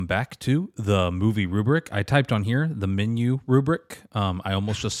Back to the movie rubric. I typed on here the menu rubric. I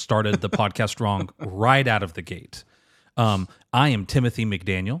almost just started the podcast wrong right out of the gate. I am Timothy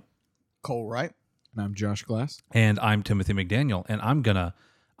McDaniel. Cole Wright. And I'm Josh Glass. And I'm Timothy McDaniel. And I'm gonna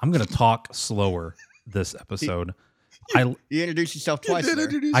talk slower this episode. You introduced yourself twice. I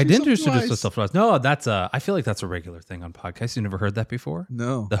did introduce myself twice. No, that's I feel like that's a regular thing on podcasts. You never heard that before?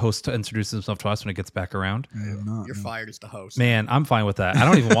 No. The host introduces himself twice when it gets back around. I have not. You're fired as the host. Man, I'm fine with that. I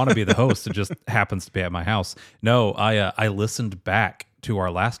don't even want to be the host. It just happens to be at my house. No, I listened back to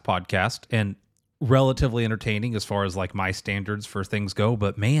our last podcast and relatively entertaining as far as like my standards for things go.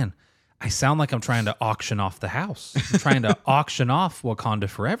 But man, I sound like I'm trying to auction off the house. I'm trying to auction off Wakanda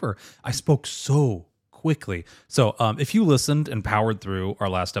Forever. I spoke so quickly. So if you listened and powered through our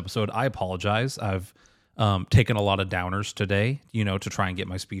last episode, I apologize. I've taken a lot of downers today, to try and get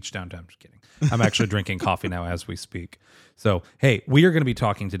my speech down. I'm just kidding. I'm actually drinking coffee now as we speak. So, hey, we are going to be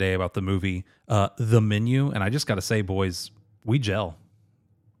talking today about the movie The Menu. And I just got to say, boys, we gel.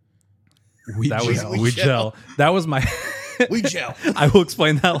 We gel. That was my... We gel. I will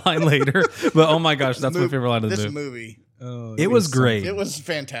explain that line later. But oh my gosh, that's my favorite line of the movie. This movie. Oh, it was great. It was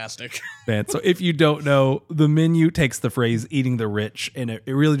fantastic. Man, so if you don't know, The Menu takes the phrase eating the rich and it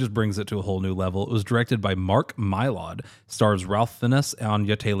really just brings it to a whole new level. It was directed by Mark Mylod, stars Ralph Fiennes,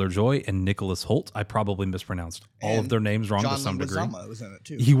 Anya Taylor-Joy, and Nicholas Hoult. I probably mispronounced all of their names wrong to some degree. John Leguizamo was in it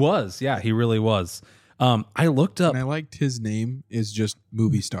too. He was, yeah, he really was. I looked up. And I liked his name is just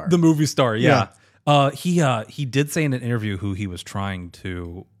movie star. The movie star, yeah. He did say in an interview who he was trying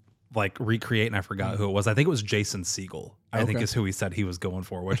to like recreate, and I forgot who it was. I think it was Jason Segel. I think is who he said he was going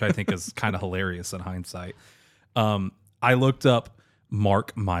for, which I think is kind of hilarious in hindsight. I looked up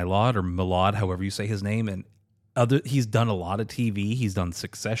Mark Mylod or Mylod, however you say his name, and he's done a lot of TV. He's done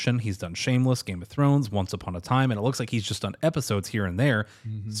Succession, he's done Shameless, Game of Thrones, Once Upon a Time, and it looks like he's just done episodes here and there.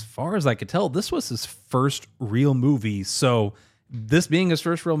 Mm-hmm. As far as I could tell, this was his first real movie. So this being his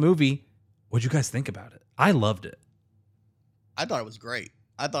first real movie, what'd you guys think about it? I loved it. I thought it was great.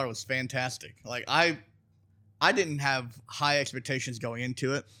 I thought it was fantastic. Like I didn't have high expectations going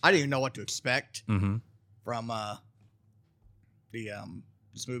into it. I didn't even know what to expect from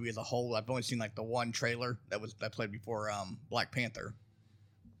this movie as a whole. I've only seen like the one trailer that played before Black Panther,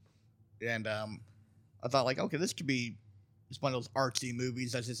 and I thought like, okay, this could be just one of those artsy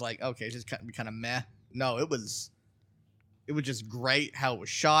movies that's just like, okay, it's just kind of meh. No, it was just great how it was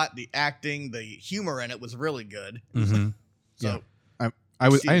shot, the acting, the humor in it was really good. Mm-hmm. So. Yeah.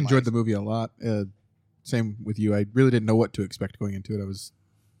 I enjoyed the movie a lot. Same with you. I really didn't know what to expect going into it. I was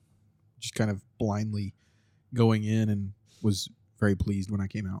just kind of blindly going in and was very pleased when I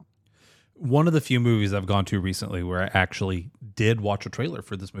came out. One of the few movies I've gone to recently where I actually did watch a trailer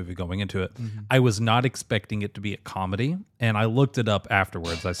for this movie going into it. Mm-hmm. I was not expecting it to be a comedy, and I looked it up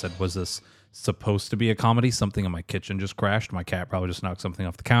afterwards. I said, was this supposed to be a comedy? Something in my kitchen just crashed. My cat probably just knocked something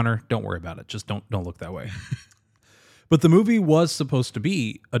off the counter. Don't worry about it. Just don't look that way. But the movie was supposed to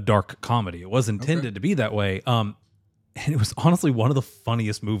be a dark comedy. It was intended to be that way. And it was honestly one of the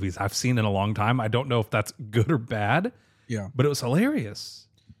funniest movies I've seen in a long time. I don't know if that's good or bad. Yeah. But it was hilarious.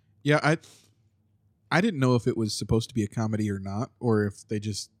 Yeah, I didn't know if it was supposed to be a comedy or not, or if they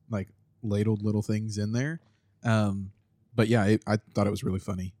just like ladled little things in there. But yeah, I thought it was really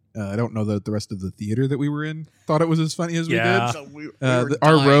funny. I don't know that the rest of the theater that we were in thought it was as funny as we did. So we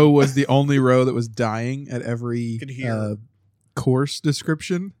our row was the only row that was dying at every course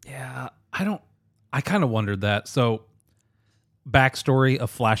description. Yeah, I kind of wondered that. So, backstory, a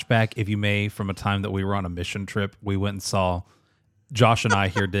flashback, if you may, from a time that we were on a mission trip. We went and saw, Josh and I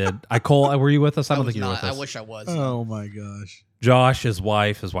here did. Cole, were you with us? I don't think you were with us. I wish I was. Oh my gosh. Josh, his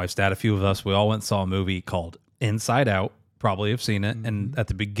wife's dad, a few of us, we all went and saw a movie called Inside Out. Probably have seen it. Mm-hmm. And at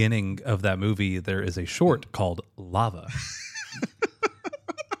the beginning of that movie, there is a short called Lava.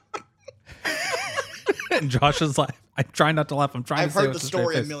 And Josh is like, I'm trying not to laugh. I've heard the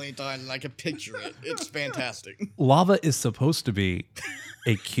story a million times and I can picture it. It's fantastic. Lava is supposed to be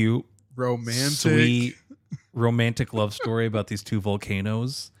a cute, sweet, romantic love story about these two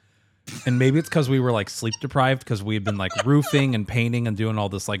volcanoes. And maybe it's because we were like sleep deprived because we had been like roofing and painting and doing all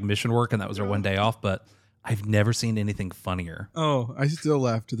this like mission work. And that was our one day off. But I've never seen anything funnier. Oh, I still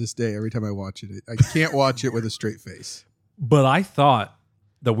laugh to this day every time I watch it. I can't watch it with a straight face. But I thought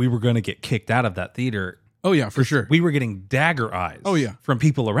that we were going to get kicked out of that theater. Oh, yeah, for sure. We were getting dagger eyes. Oh, yeah. From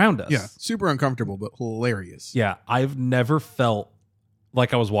people around us. Yeah, super uncomfortable, but hilarious. Yeah, I've never felt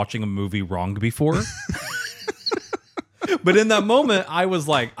like I was watching a movie wrong before. But in that moment, I was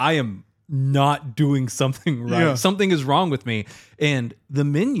like, I am not doing something right. Yeah. Something is wrong with me. And The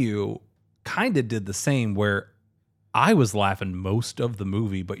Menu kind of did the same, where I was laughing most of the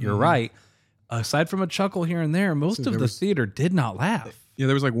movie, but you're right. Aside from a chuckle here and there, most of the theater did not laugh. Yeah,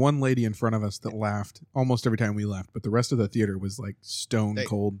 there was like one lady in front of us that laughed almost every time we laughed, but the rest of the theater was like stone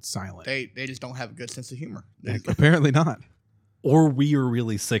cold silent. They just don't have a good sense of humor. Apparently not. Or we are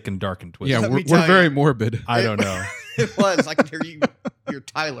really sick and dark and twisted. Yeah, we're very morbid. I don't know. It was. I could hear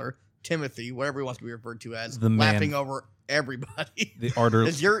Tyler, Timothy, whatever he wants to be referred to as, The man. laughing over everybody. The ardor.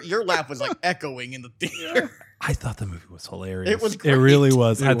 'Cause your laugh was like echoing in the theater. I thought the movie was hilarious. It was It great. really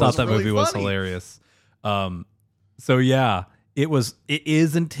was. It I was thought that really movie was funny. hilarious. So yeah, it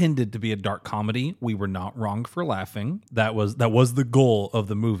is intended to be a dark comedy. We were not wrong for laughing. That was the goal of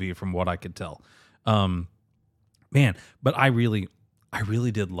the movie from what I could tell. Man, but I really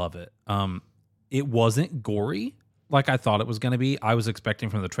did love it. It wasn't gory like I thought it was going to be. I was expecting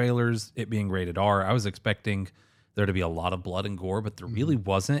from the trailers it being rated R. I was expecting there to be a lot of blood and gore, but there really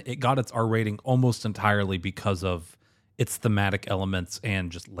wasn't. It got its R rating almost entirely because of its thematic elements and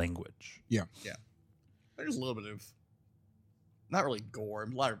just language. Yeah. There's a little bit of, not really gore, a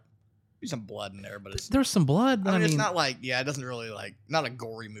lot of some blood in there, but it's. There's some blood. I mean, it's not like it doesn't really not a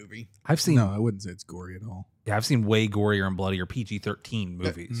gory movie. I've seen No, I wouldn't say it's gory at all. Yeah, I've seen way gorier and bloodier PG-13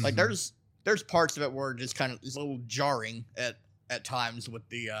 movies. Like there's parts of it where just kind of it's a little jarring at times with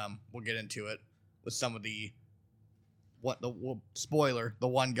the we'll get into it with some of the spoiler, the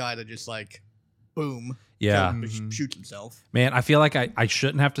one guy that just like boom Yeah. shoots himself. Man, I feel like I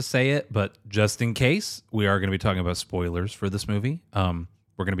shouldn't have to say it, but just in case, we are going to be talking about spoilers for this movie.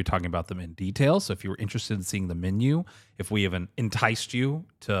 We're going to be talking about them in detail. So if you were interested in seeing the menu, if we haven't enticed you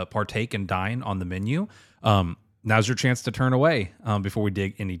to partake and dine on the menu, now's your chance to turn away before we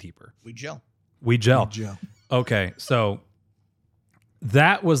dig any deeper. We gel. Okay, so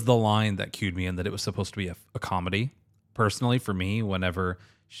that was the line that cued me in that it was supposed to be a comedy. Personally, for me, whenever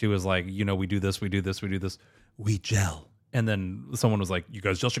she was like, we do this, we do this, we do this, we gel. And then someone was like, you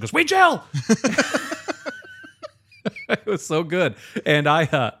guys gel? She goes, we gel! It was so good. And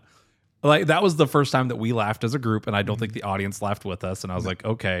I, that was the first time that we laughed as a group, and I don't think the audience laughed with us. And I was like,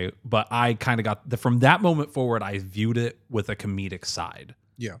 okay. But I kind of got, from that moment forward, I viewed it with a comedic side.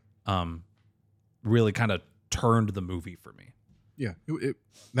 Yeah. Really kind of turned the movie for me. Yeah. I'd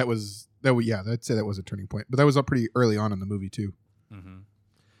say that was a turning point. But that was up pretty early on in the movie, too. Mm-hmm.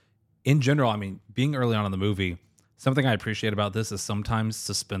 In general, I mean, being early on in the movie, something I appreciate about this is sometimes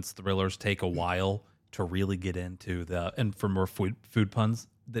suspense thrillers take a while to really get into and for more food puns,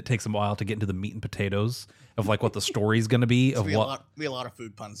 that takes a while to get into the meat and potatoes of like what the story's going to be. We had a lot of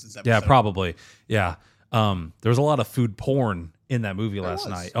food puns this episode. Yeah, probably. Yeah. There was a lot of food porn in that movie last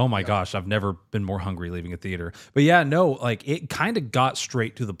night. Oh my gosh, I've never been more hungry leaving a theater. But yeah, no, like it kind of got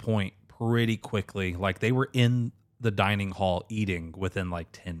straight to the point pretty quickly. Like they were in the dining hall eating within like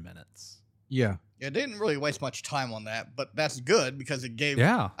 10 minutes. Yeah. It didn't really waste much time on that, but that's good because it gave.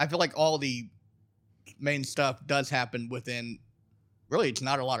 Yeah. I feel like all the main stuff does happen within. Really, it's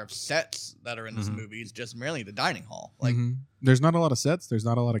not a lot of sets that are in this movie. It's just merely the dining hall. Like, there's not a lot of sets. There's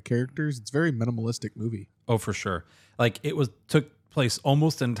not a lot of characters. It's a very minimalistic movie. Oh, for sure. Like it took place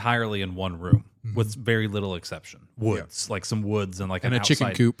almost entirely in one room with very little exception. Woods, like some woods and like and an a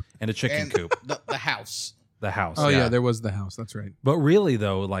chicken coop. And a chicken coop. The house. The house. Oh yeah, there was the house. That's right. But really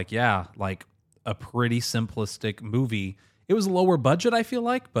though, like a pretty simplistic movie. It was lower budget, I feel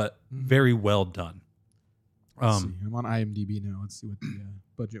like, but very well done. Let's see. I'm on IMDb now. Let's see what the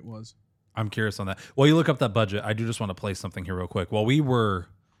budget was. I'm curious on that. While you look up that budget, I do just want to play something here real quick. While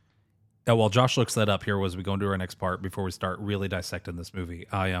Josh looks that up here as we go into our next part before we start really dissecting this movie,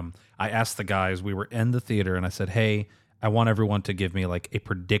 I asked the guys, we were in the theater, and I said, hey, I want everyone to give me like a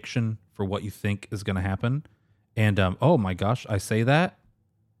prediction for what you think is going to happen. And oh my gosh, I say that,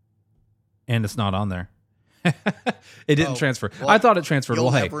 and it's not on there. It didn't transfer. Well, I thought it transferred. You'll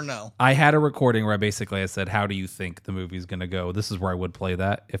Well, hey, never know. I had a recording where I said, how do you think the movie's going to go? This is where I would play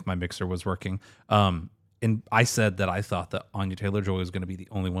that if my mixer was working. And I said that I thought that Anya Taylor-Joy was going to be the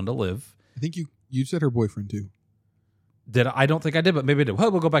only one to live. I think you said her boyfriend too. I don't think I did, but maybe I did.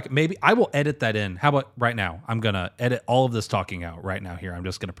 Well, we'll go back. Maybe I will edit that in. How about right now? I'm going to edit all of this talking out right now here. I'm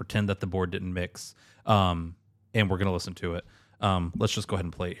just going to pretend that the board didn't mix. And we're going to listen to it. Let's just go ahead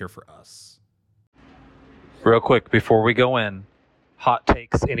and play it here for us. Real quick, before we go in, hot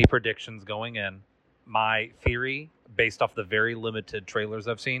takes, any predictions going in. My theory, based off the very limited trailers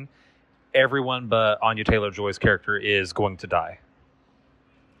I've seen, everyone but Anya Taylor-Joy's character is going to die.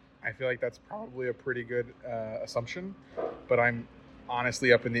 I feel like that's probably a pretty good assumption, but I'm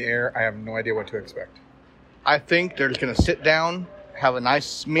honestly up in the air. I have no idea what to expect. I think they're just going to sit down, have a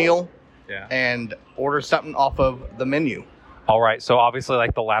nice meal, and order something off of the menu. All right, so obviously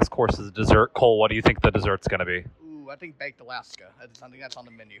like the last course is dessert. Cole, what do you think the dessert's going to be? Ooh, I think Baked Alaska. I think that's on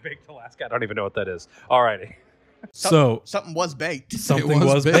the menu. Baked Alaska. I don't even know what that is. All righty. Something was baked. Something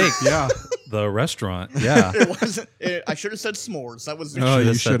was baked. Yeah. The restaurant. Yeah. It wasn't. I should have said s'mores. That was Oh, you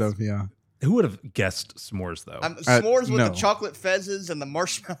that's- should have. Yeah. Who would have guessed s'mores though? s'mores with no. the chocolate fezzes and the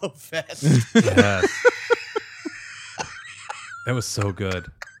marshmallow fest. Yes. That was so good.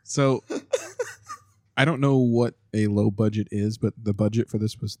 So I don't know what a low budget is, but the budget for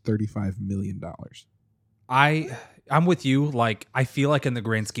this was $35 million. I'm with you. Like, I feel like in the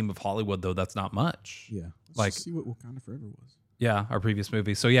grand scheme of Hollywood, though, that's not much. Yeah. Let's Like- see what Wakanda Forever was. Yeah, our previous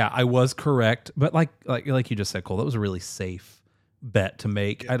movie. So yeah, I was correct. But like you just said, Cole, that was a really safe bet to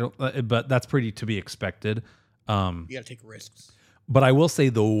make. Yeah. I don't. But that's pretty to be expected. You got to take risks. But I will say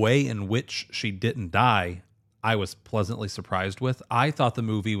the way in which she didn't die, I was pleasantly surprised with. I thought the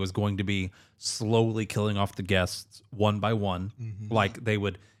movie was going to be slowly killing off the guests one by one. Like they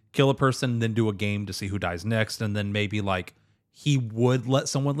would kill a person, then do a game to see who dies next, and then maybe like he would let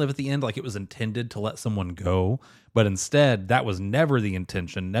someone live at the end, like it was intended to let someone go. But instead, that was never the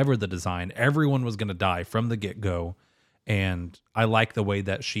intention, never the design. Everyone was going to die from the get-go. And I like the way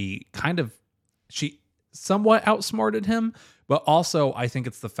that she somewhat outsmarted him, but also I think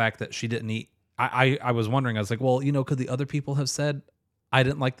it's the fact that she didn't eat. I was wondering, I was like, well, could the other people have said I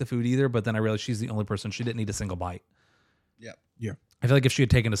didn't like the food either? But then I realized she's the only person. She didn't eat a single bite. Yep. Yeah. I feel like if she had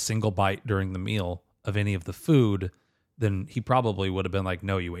taken a single bite during the meal of any of the food, then he probably would have been like,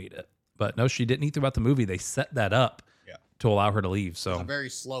 no, you ate it. But no, she didn't eat throughout the movie. They set that up to allow her to leave. It was So, a very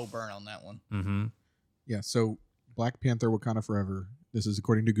slow burn on that one. mm-hmm. Yeah. So Black Panther Wakanda Forever, this is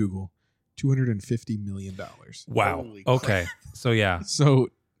according to Google, $250 million. Wow. Holy crap. Okay. So yeah. So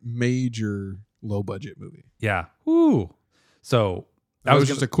major low budget movie. Yeah. Woo. So That was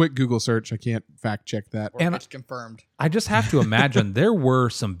gonna- just a quick Google search. I can't fact check that. Or And- it's confirmed. I just have to imagine there were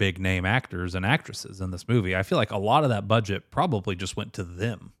some big name actors and actresses in this movie. I feel like a lot of that budget probably just went to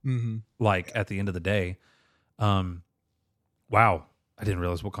them, Mm-hmm. like at the end of the day. Wow. I didn't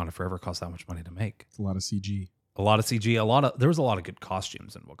realize Wakanda Forever cost that much money to make. It's a lot of CG. A lot of CG, there was a lot of good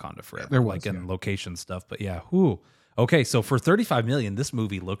costumes in Wakanda Forever. There was, like in yeah. location stuff. But yeah, whoo. Okay, so for $35 million, this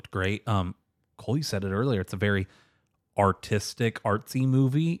movie looked great. Cole, you said it earlier. It's a very artistic, artsy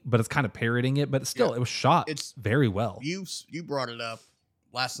movie, but it's kind of parroting it. But still, Yeah. it was shot It's- very well. You brought it up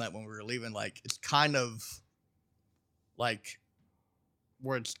last night when we were leaving. Like it's kind of like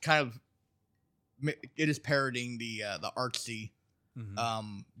where it's kind of it is parroting the artsy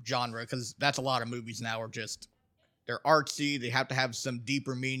Mhm. genre, because that's a lot of movies now are just they're artsy. They have to have some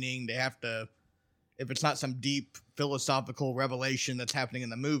deeper meaning. They have to, if it's not some deep philosophical revelation that's happening in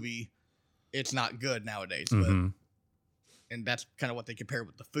the movie, it's not good nowadays. Mhm. And that's kind of what they compare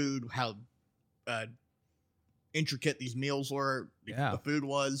with the food, how intricate these meals were, Yeah. the food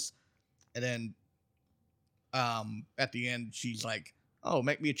was. And then at the end, she's like, oh,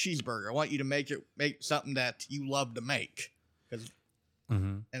 make me a cheeseburger. I want you to make something that you love to make.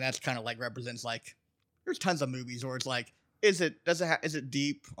 Mhm. And that's kind of like represents like, there's tons of movies where it's like, is it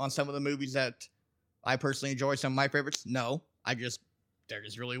deep on some of the movies that I personally enjoy? Some of my favorites? No, they're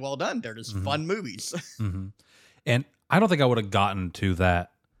just really well done. They're just Mhm. fun movies. Mm-hmm. And I don't think I would have gotten to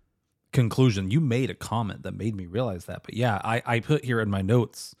that conclusion. You made a comment that made me realize that. But yeah, I put here in my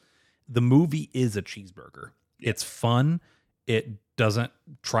notes, the movie is a cheeseburger. It's fun. It doesn't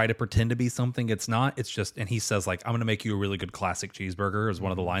try to pretend to be something it's not. It's just, and he says like, I'm going to make you a really good classic cheeseburger is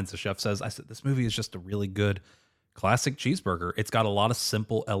one of the lines the chef says. I said, this movie is just a really good classic cheeseburger. It's got a lot of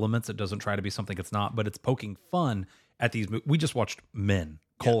simple elements. It doesn't try to be something it's not, but it's poking fun at these. We just watched Men.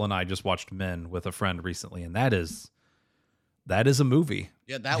 Cole and I just watched Men with a friend recently, and that is a movie.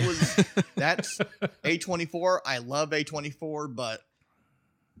 Yeah, that's A24. I love A24, but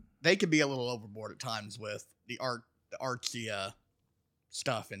they could be a little overboard at times with the artsy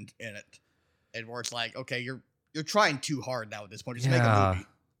stuff in it, and where it's like, okay, you're trying too hard now at this point. Just make a movie.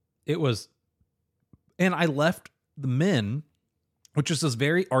 It was, and I left the Men, which is this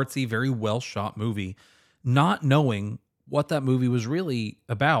very artsy, very well shot movie, not knowing what that movie was really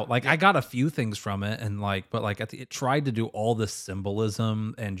about. Like I got a few things from it, and it tried to do all this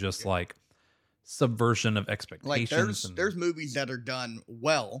symbolism and just like subversion of expectations. Like there's movies that are done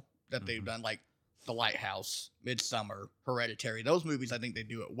well that they've done, like The Lighthouse, Midsummer, Hereditary. Those movies, I think they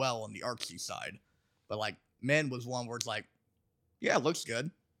do it well on the artsy side. But like Men was one where it's like, yeah, it looks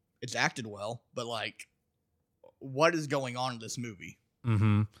good, it's acted well, but like, what is going on in this movie?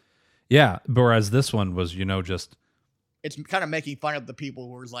 Mm-hmm. Yeah, whereas this one was, just It's kind of making fun of the people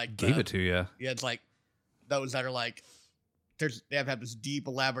who was like gave it to you. Yeah, it's like those that are like, they have this deep,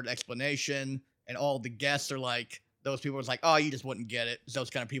 elaborate explanation, and all the guests are like, those people was like, oh, you just wouldn't get it. Those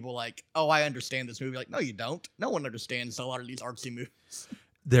kind of people like, oh, I understand this movie. Like, no, you don't. No one understands a lot of these artsy movies.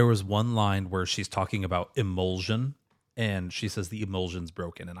 There was one line where she's talking about emulsion, and she says the emulsion's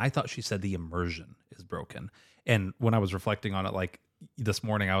broken. And I thought she said the immersion is broken. And when I was reflecting on it, like this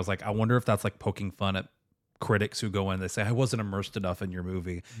morning, I was like, I wonder if that's like poking fun at critics who go in, they say, I wasn't immersed enough in your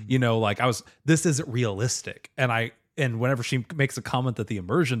movie. You know, like this isn't realistic. And whenever she makes a comment that the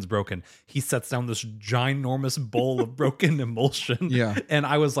immersion's broken, he sets down this ginormous bowl of broken emulsion. Yeah. And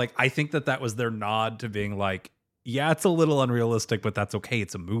I was like, I think that was their nod to being like, yeah, it's a little unrealistic, but that's okay.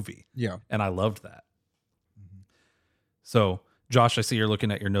 It's a movie. Yeah. And I loved that. So, Josh, I see you're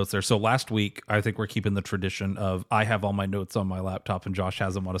looking at your notes there. So last week, I think we're keeping the tradition of I have all my notes on my laptop and Josh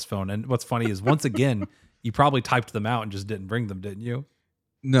has them on his phone. And what's funny is once again, you probably typed them out and just didn't bring them, didn't you?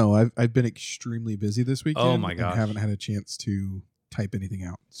 No, I've been extremely busy this weekend. Oh my gosh. And haven't had a chance to type anything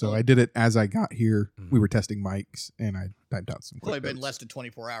out. So I did it as I got here. We were testing mics and I typed out some It's only quick been notes. less than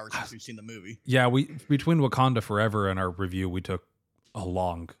 24 hours since we've seen the movie. Yeah, we between Wakanda Forever and our review, we took a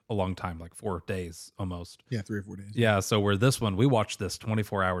long time, like 4 days almost. Yeah, 3 or 4 days. Yeah, so we're this one, we watched this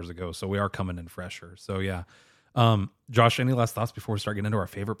 24 hours ago, so we are coming in fresher. So yeah. Josh, any last thoughts before we start getting into our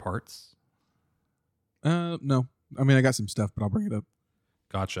favorite parts? No. I mean, I got some stuff, but I'll bring it up.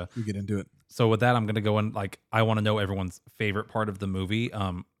 Gotcha. We get into it. So with that, I'm going to go in, like, I want to know everyone's favorite part of the movie.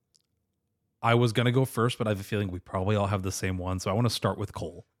 I was going to go first, but I have a feeling we probably all have the same one. So I want to start with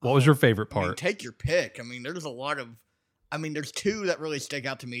Cole. What was your favorite I mean, part? take your pick. I mean, there's a lot of, there's two that really stick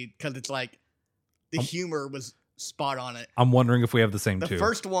out to me because it's like the humor was spot on it. I'm wondering if we have the same The two.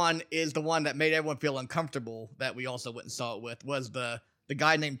 first one is the one that made everyone feel uncomfortable that we also went and saw it with, was the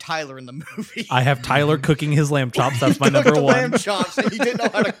guy named Tyler in the movie. I have Tyler cooking his lamb chops. That's my He cooked number the one. lamb chops and he didn't know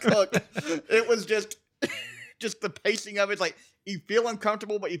how to cook. It was just the pacing of it. It's like you feel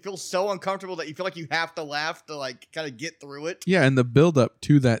uncomfortable, but you feel so uncomfortable that you feel like you have to laugh to like kind of get through it. Yeah, and the build up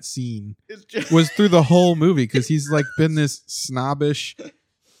to that scene It's just was through the whole movie because he's like been this snobbish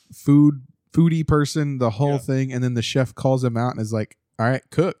foodie person the whole thing, and then the chef calls him out and is like, all right,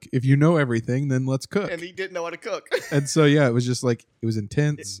 cook. If you know everything, then let's cook. and he didn't know how to cook. And so yeah, it was just like it was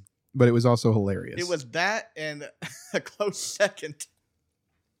intense, but it was also hilarious. It was that, and a close second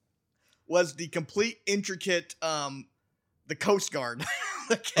was the complete intricate the Coast Guard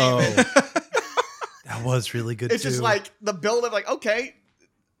that came in. That was really good It's too. just like the build of like, okay,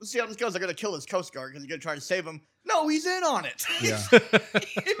 let's see how this goes. They're gonna kill this Coast Guard because he's gonna try to save him. No, he's in on it. Yeah.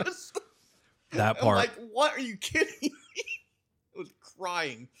 It was, that I'm part. like, what? Are you kidding me? I was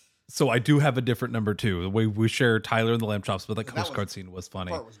crying. So I do have a different number two. The way we share Tyler and the lamb chops, but the That Coast was- Guard scene was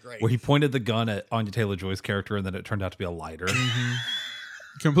funny. That part was great. Where he pointed the gun at Anya Taylor-Joy's character, and then it turned out to be a lighter.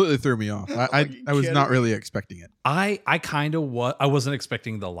 Completely threw me off. I Are you was not kidding? really expecting it. I kind of I wasn't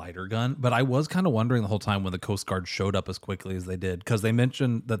expecting the lighter gun, but I was kind of wondering the whole time when the Coast Guard showed up as quickly as they did, because they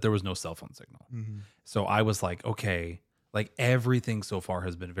mentioned that there was no cell phone signal. So I was like, okay, like everything so far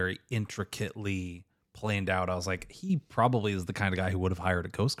has been very intricately planned out. I was like, he probably is the kind of guy who would have hired a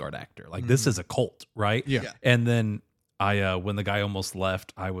Coast Guard actor. Like this is a cult, right? Yeah. Yeah. And then when the guy almost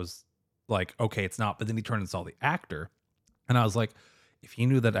left, I was like, okay, it's not. But then he turned and saw the actor, and I was like, if he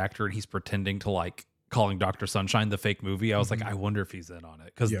knew that actor and he's pretending to like calling Dr. Sunshine the fake movie, I was like, I wonder if he's in on it,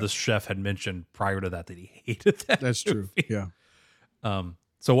 because Yeah. the chef had mentioned prior to that he hated that. That's true. movie. Yeah.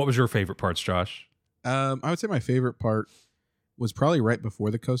 So what was your favorite parts, Josh? I would say my favorite part was probably right before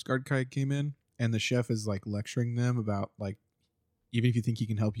the Coast Guard guy came in, and the chef is like lecturing them about like, even if you think he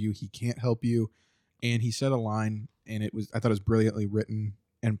can help you, he can't help you. And he said a line, and I thought it was brilliantly written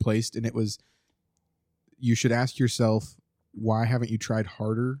and placed, and it was, you should ask yourself, why haven't you tried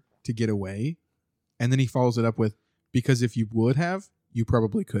harder to get away? And then he follows it up with, because if you would have, you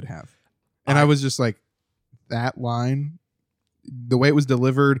probably could have. And I was just like, that line, the way it was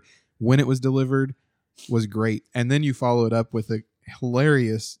delivered, when it was delivered, was great. And then you follow it up with a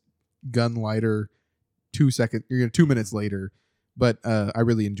hilarious gun lighter 2 minutes later. But I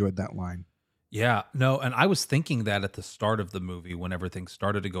really enjoyed that line. Yeah, no, and I was thinking that at the start of the movie when everything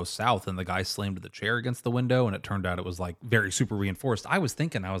started to go south and the guy slammed the chair against the window and it turned out it was like very super reinforced. I was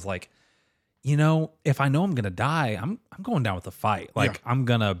like, you know, if I know I'm gonna die, I'm going down with the fight. Like I'm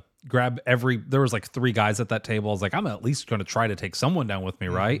gonna grab there was like 3 guys at that table. I was like, I'm at least gonna try to take someone down with me,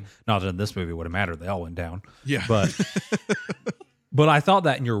 right? Not that in this movie it would have mattered. They all went down. Yeah. But but I thought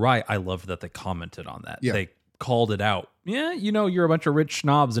that, and you're right, I loved that they commented on that. Yeah. They called it out. Yeah, you know, you're a bunch of rich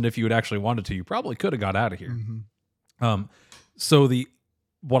snobs, and if you had actually wanted to, you probably could have got out of here. So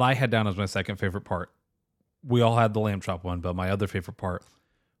what I had down as my second favorite part, we all had the lamb chop one, but my other favorite part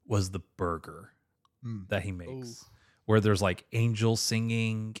was the burger that he makes. where there's like angels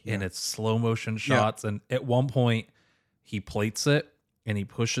singing and it's slow motion shots. And at one point he plates it and he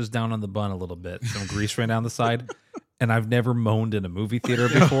pushes down on the bun a little bit. Some grease ran down the side. And I've never moaned in a movie theater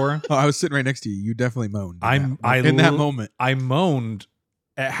before. Oh, I was sitting right next to you. You definitely moaned. In that moment. I moaned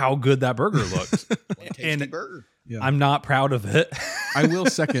at how good that burger looked. Tasty burger. Yeah. I'm not proud of it. I will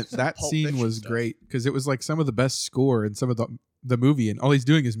second that Pulp scene Fiction was stuff. great because it was like some of the best score in some of the movie, and all he's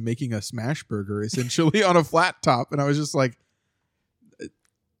doing is making a smash burger essentially on a flat top, and I was just like, it's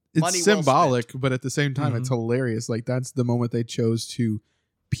Money well symbolic, but at the same time, it's Mhm. hilarious. Like that's the moment they chose to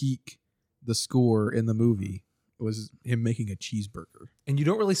peak the score in the movie. It was him making a cheeseburger. And you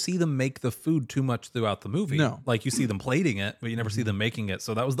don't really see them make the food too much throughout the movie. No. Like you see them plating it, but you never see them making it.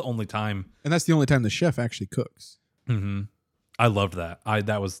 So that was the only time. And that's the only time the chef actually cooks. Mm-hmm. I loved that.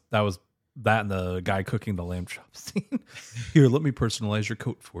 That was that and the guy cooking the lamb chop scene. Here, let me personalize your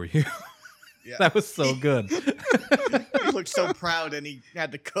coat for you. Yeah. That was so good. He looked so proud and he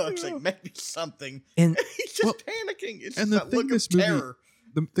had to cook. It's like, make me something. And He's just Well, panicking. It's and just the that thing look this of movie- terror.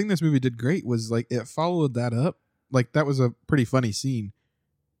 The thing this movie did great was like it followed that up. Like that was a pretty funny scene.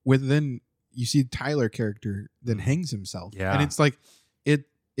 With then you see Tyler character then hangs himself. Yeah. And it's like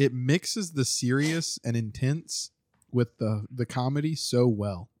it mixes the serious and intense with the comedy so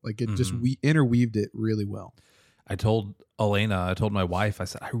well. Like it just Mhm. we interweaved it really well. I told Elena, I told my wife, I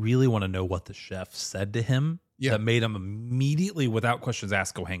said, I really want to know what the chef said to him Yeah. that made him immediately, without questions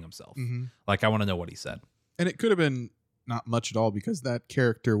asked, go hang himself. Like, I want to know what he said. And it could have been not much at all because that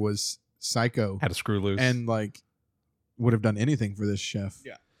character was psycho Had a screw loose. and like would have done anything for this chef.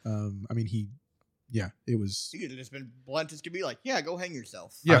 Yeah. I mean it was He could have just been blunt as could be like, yeah, go hang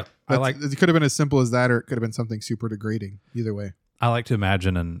yourself. yeah. I like- it could have been as simple as that, or it could have been something super degrading. Either way. I like to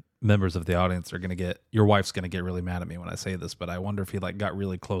imagine, and members of the audience are going to get, your wife's going to get really mad at me when I say this, but I wonder if he like got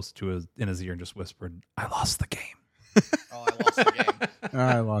really close to in his ear and just whispered, I lost the game. Oh, I lost the game.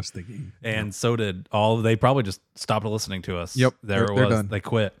 I lost the game. And so did they probably just stopped listening to us. Yep, There they're it was. done. They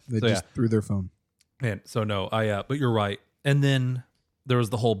quit. They So, just threw their phone. Man, so no, but you're right. And then there was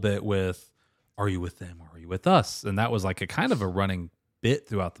the whole bit with, are you with them or are you with us? And that was like a kind of a running bit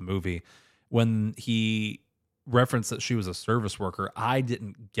throughout the movie. When he referenced that she was a service worker, I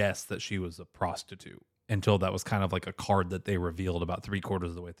didn't guess that she was a prostitute until that was kind of like a card that they revealed about 3/4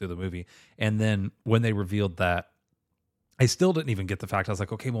 of the way through the movie. And then when they revealed that, I still didn't even get the fact. I was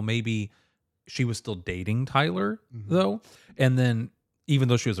like, okay, well, maybe she was still dating Tyler Mhm. though. And then even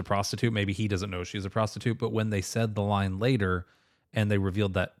though she was a prostitute, maybe he doesn't know she's a prostitute. But when they said the line later and they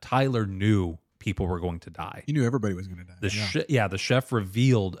revealed that Tyler knew people were going to die. He knew everybody was going to die. The chef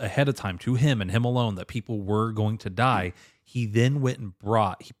revealed ahead of time to him and him alone that people were going to die. He then went and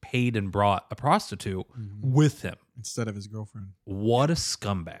he paid and brought a prostitute Mhm. with him. Instead of his girlfriend. What a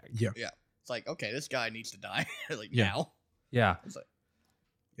scumbag. Yeah. It's like, okay, this guy needs to die. Like Yeah. now. Yeah. It's like,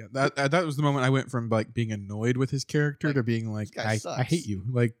 Yeah, that was the moment I went from like being annoyed with his character Like, to being like, this guy I sucks. hate you.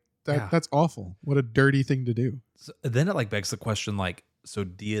 Like Yeah. that's awful. What a dirty thing to do. So then it like begs the question, like, so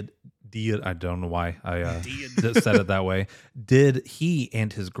did I don't know why I Dean. just said it that way. Did he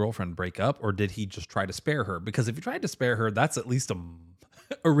and his girlfriend break up, or did he just try to spare her? Because if he tried to spare her, that's at least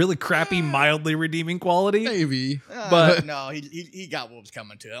a really crappy, mildly redeeming quality. Maybe. But- no, he got what was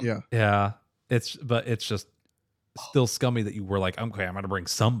coming to him. Yeah. Yeah, it's just still scummy that you were like, okay, I'm gonna bring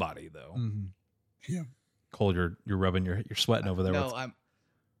somebody though. Mhm. Cole, you're rubbing you're sweating over there. No,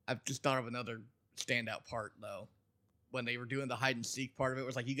 I've just thought of another standout part though. When they were doing the hide and seek part of it,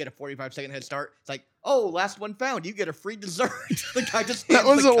 was like you get a 45-second head start. It's like, oh, last one found, you get a free dessert. The guy just That hands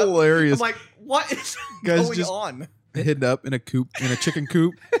was the cup. hilarious. I'm like, what is Guys going just- on? Hidden up in a chicken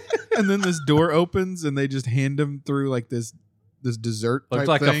coop, and then this door opens and they just hand him through like this dessert Looked type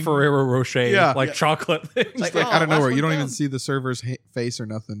like thing. a Ferrero Rocher, Yeah. like Yeah. chocolate thing. Just Like, like oh, out of last nowhere. one You don't even found. see the server's face or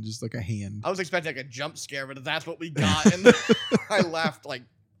nothing. Just like a hand. I was expecting like a jump scare, but that's what we got, and I laughed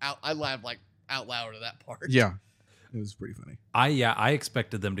out loud at that part. Yeah, it was pretty funny. I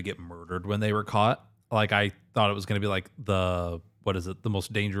expected them to get murdered when they were caught. Like I thought it was going to be like the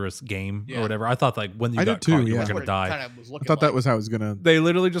most dangerous game or Yeah. whatever. I thought like when you I got did too, caught, you yeah. were That's going what to it die. kind of was I looking thought that like. was how it was gonna. They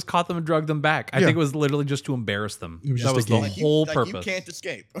literally just caught them and drugged them back. I Yeah. think it was literally just to embarrass them. It was That just was a the game. Like whole you purpose. can't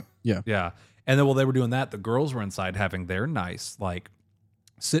escape. Yeah. And then while they were doing that, the girls were inside having their nice, like,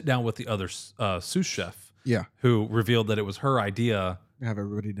 sit down with the other sous chef. Yeah. Who revealed that it was her idea Have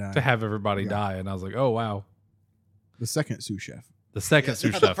everybody die. to have everybody Yeah. die. And I was like, oh, wow. The second sous chef. The second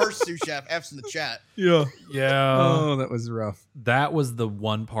sous The chef. first sous chef. F's in the chat. Yeah. Yeah. Oh, that was rough. That was the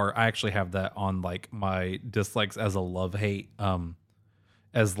one part. I actually have that on, like, my dislikes as a love-hate.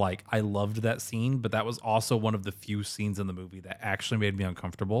 as like I loved that scene, but that was also one of the few scenes in the movie that actually made me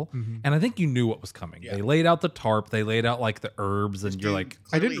uncomfortable. Mm-hmm. And I think you knew what was coming. Yeah. They laid out the tarp, they laid out like the herbs, and This you're dude like,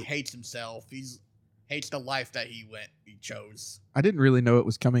 clearly didn't- hates himself. Hates the life that he chose. I didn't really know it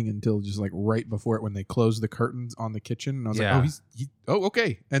was coming until just like right before it when they closed the curtains on the kitchen. And I was Yeah. like,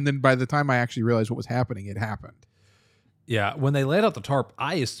 okay. And then by the time I actually realized what was happening, it happened. yeah. When they laid out the tarp,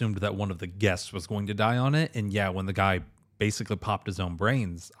 I assumed that one of the guests was going to die on it. And yeah, when the guy basically popped his own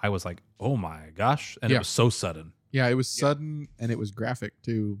brains, I was like, oh my gosh. And Yeah. it was so sudden. Yeah, it was sudden and it was graphic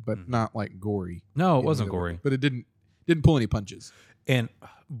too, but Mhm. not like gory. No, it in wasn't either way. gory. But it didn't pull any punches. And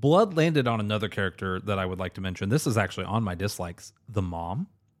blood landed on another character that I would like to mention. This is actually on my dislikes. The mom.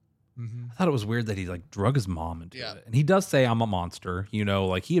 Mm-hmm. I thought it was weird that he like drug his mom into Yeah. it. And he does say I'm a monster,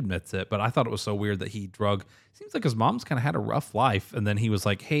 like he admits it, but I thought it was so weird that he seems like his mom's kind of had a rough life. And then he was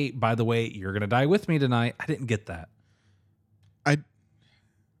like, hey, by the way, you're going to die with me tonight. I didn't get that.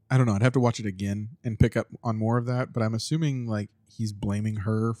 I don't know. I'd have to watch it again and pick up on more of that. But I'm assuming like he's blaming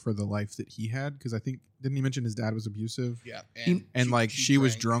her for the life that he had because I think didn't he mention his dad was abusive? Yeah, And she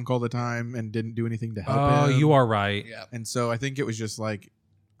was drank. drunk all the time and didn't do anything to help Oh, him. you are right. Yeah, And so I think it was just like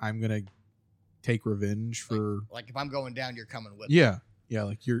I'm gonna take revenge for like if I'm going down, you're coming with. yeah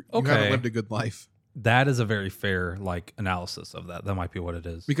like you Okay. haven't lived a good life That is a very fair like analysis of that. That might be what it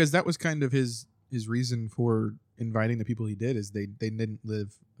is. because that was kind of his reason for inviting the people he did is they didn't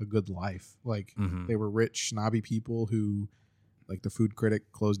live a good life. Like Mhm. they were rich snobby people who like the food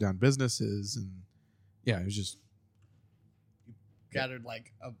critic closed down businesses and yeah it was just Gathered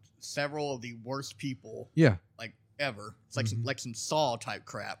like several of the worst people yeah like ever. It's like Mhm. some Saw type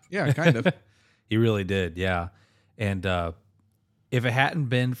crap. yeah kind of He really did, yeah. And if it hadn't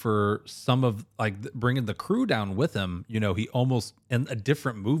been for some of like bringing the crew down with him, he almost in a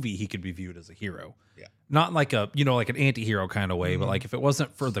different movie he could be viewed as a hero. Yeah. Not like a like an anti-hero kind of way, but Mhm. like if it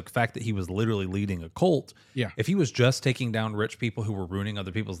wasn't for the fact that he was literally leading a cult, Yeah. If he was just taking down rich people who were ruining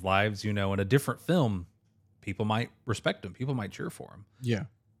other people's lives, in a different film, people might respect him. People might cheer for him. yeah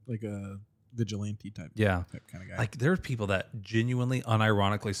like a vigilante type kind of guy. Like there are people that genuinely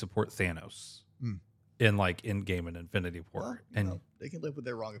unironically support Thanos. Mm. In like Endgame and Infinity War. Well, and they can live with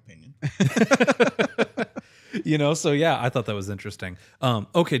their wrong opinion. so yeah, I thought that was interesting.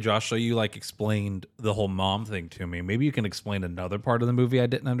 Okay, Josh, so you like explained the whole mom thing to me. Maybe you can explain another part of the movie I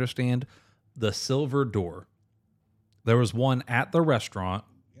didn't understand. The silver door. There was one at the restaurant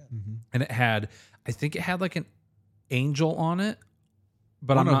Mhm. and I think it had like an angel on it,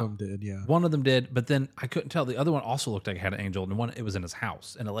 but One I'm of not. them did, yeah. One of them did, but then I couldn't tell. The other one also looked like it had an angel, and it was in his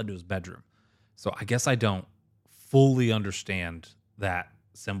house, and it led to his bedroom. So I guess I don't fully understand that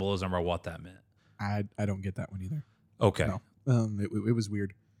symbolism or what that meant. I don't get that one either. Okay, No. It was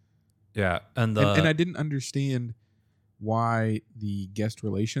weird, yeah, and and I didn't understand why the guest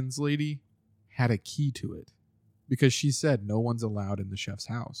relations lady had a key to it because she said no one's allowed in the chef's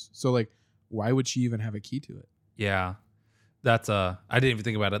house. So like, why would she even have a key to it? yeah, that's I didn't even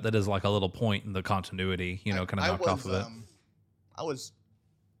think about it. That is like a little point in the continuity, kind of knocked off of it. I was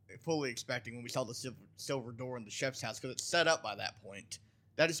fully expecting when we saw the silver door in the chef's house because it's set up by that point.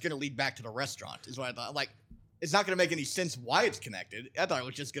 That is going to lead back to the restaurant. Is what I thought. Like, it's not going to make any sense why it's connected. I thought it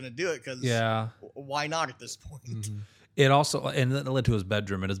was just going to do it because Yeah, why not at this point? Mm-hmm. it also and then it led to his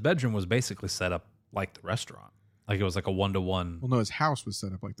bedroom, and his bedroom was basically set up like the restaurant. Like it was like a 1-to-1. Well, no, his house was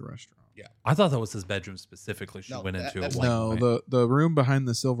set up like the restaurant. I thought that was his bedroom specifically. She No, went into that's at one No, point. the room behind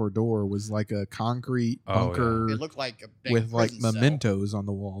the silver door was like a concrete Oh, yeah. bunker It looked like a big with like prison cell. mementos on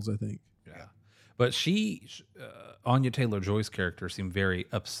the walls. I think. Yeah. But Anya Taylor-Joy's character seemed very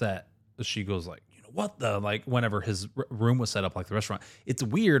upset. She goes like, what the, like whenever his room was set up like the restaurant. It's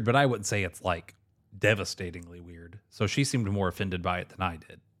weird, but I wouldn't say it's like devastatingly weird. So she seemed more offended by it than I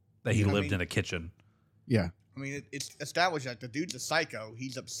did. That he I lived mean- in a kitchen. Yeah. I mean, it's established that the dude's a psycho.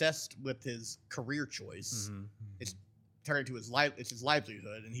 He's obsessed with his career choice. Mm-hmm. It's turned into it's his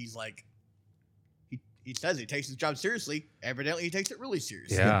livelihood, and he's like, he says he takes his job seriously. Evidently, he takes it really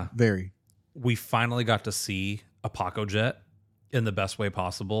seriously. Yeah. Very. We finally got to see a Paco Jet in the best way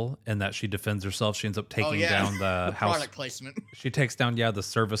possible, and that she defends herself. She ends up taking down the the house. product placement She takes down, the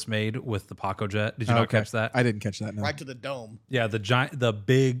service maid with the Paco Jet. Did you not Okay. catch that? I didn't catch that. No. right to the dome. Yeah, the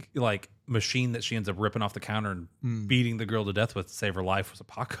big like machine that she ends up ripping off the counter and Mm. beating the girl to death with to save her life was a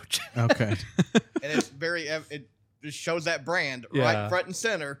Paco Jet. Okay. And it's it just shows that brand Yeah. right front and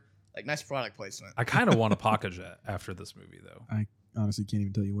center. Like, nice product placement. I kind of want a Paco Jet after this movie, though. Honestly, can't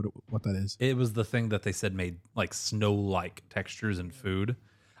even tell you what that is. It was the thing that they said made like snow-like textures in food.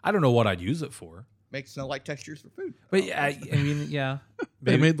 I don't know what I'd use it for, Makes snow-like textures for food. but yeah, I mean, yeah,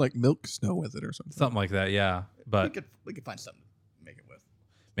 They maybe made like milk snow with it or something. something like that. Yeah, we but could find something to make it with.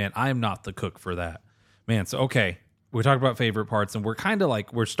 Man, I am not the cook for that. Man, so okay, we talked about favorite parts, and we're kind of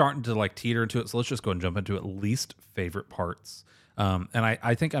like we're starting to like teeter into it. So let's just go and jump into at least favorite parts. And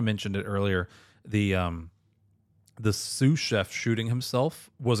I think I mentioned it earlier. The sous chef shooting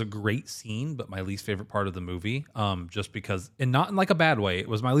himself was a great scene, but my least favorite part of the movie. Just because, and not in like a bad way. It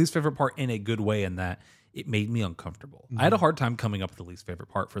was my least favorite part in a good way, in that it made me uncomfortable. I had a hard time coming up with the least favorite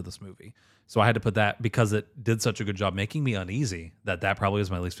part for this movie, so I had to put that because it did such a good job making me uneasy. That probably is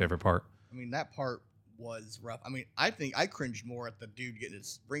my least favorite part. I mean, that part was rough. I mean, I think I cringed more at the dude getting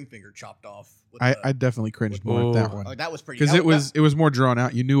his ring finger chopped off. I definitely cringed more at that one. Oh, that was pretty. Because it was more drawn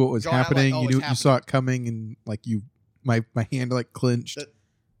out. You knew what was Drawn out, happening. like, oh, You it's you saw it coming, and like my hand like clenched.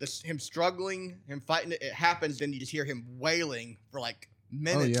 Him struggling, him fighting it happens. Then you just hear him wailing for like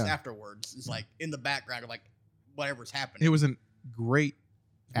minutes afterwards. It's like in the background of like whatever's happening. It was a great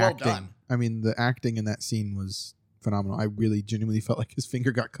Well acting. done. I mean, the acting in that scene was phenomenal. I really genuinely felt like his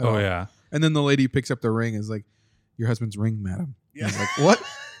finger got cut Oh off. yeah, And then the lady picks up the ring and is like, "Your husband's ring, madam." Yeah. I was like, what?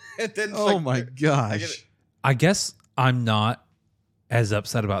 And then it's Oh like, my I get gosh. it. I guess I'm not as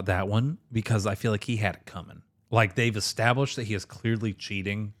upset about that one because I feel like he had it coming. Like they've established that he is clearly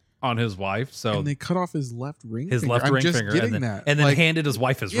cheating on his wife, so And they cut off his left ring. his finger. left I'm ring just finger, getting and then, that. and then Like, handed his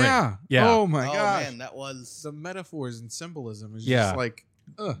wife his ring. yeah. Yeah. Oh my Oh gosh. man, that was. The metaphors and symbolism is Yeah. just like,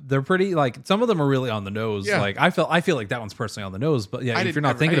 ugh. They're pretty like some of them are really on the nose. Yeah. Like I feel like that one's personally on the nose, but yeah, I if didn't you're not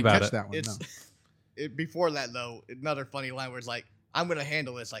ever- thinking I didn't about catch it, that one, It's no. before that though. Another funny line where it's like, "I'm gonna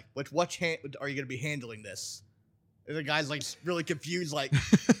handle this." Like, which hand are you gonna be handling this? And the guy's like really confused. Like,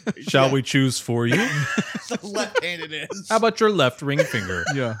 shall we choose for you? So left-handed is. How about your left ring finger?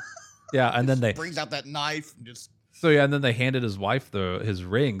 Yeah. Yeah, and then they brings out that knife and just. and then they handed his wife his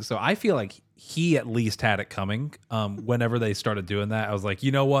ring. So I feel like he at least had it coming. Whenever they started doing that, I was like,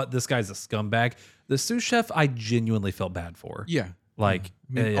 you know what, this guy's a scumbag. The sous chef, I genuinely felt bad for. Yeah. Like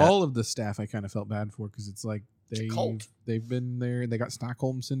I mean, yeah. all of the staff I kind of felt bad for because it's like a cult. they've been there. They got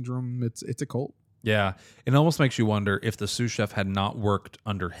Stockholm syndrome. It's a cult. Yeah, it almost makes you wonder if the sous chef had not worked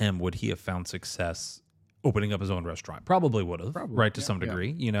under him, would he have found success opening up his own restaurant? Probably would have, Probably, right, to yeah, some yeah.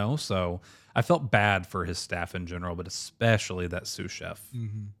 degree, you know? So I felt bad for his staff in general, but especially that sous chef.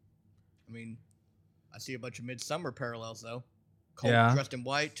 Mm-hmm. I mean, I see a bunch of Midsummer parallels though. Colt Yeah. dressed in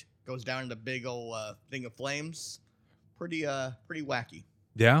white goes down in the big old thing of flames. Pretty wacky.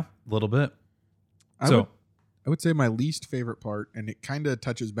 Yeah, a little bit. I would say my least favorite part, and it kind of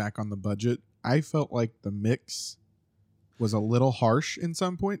touches back on the budget. I felt like the mix was a little harsh in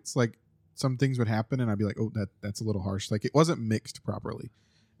some points. Like some things would happen, and I'd be like, "Oh, that's a little harsh." Like it wasn't mixed properly,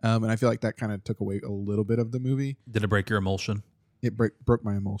 and I feel like that kind of took away a little bit of the movie. Did it break your emulsion? It broke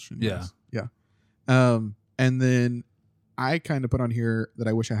my emotion. Yeah. Yes. Yeah. And then I kind of put on here that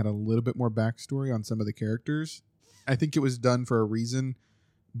I wish I had a little bit more backstory on some of the characters. I think it was done for a reason,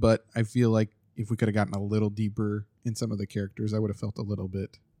 but I feel like if we could have gotten a little deeper in some of the characters, I would have felt a little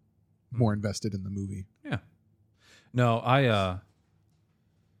bit more invested in the movie. Yeah. No, I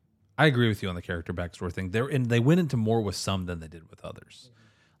agree with you on the character backstory thing. They went into more with some than they did with others.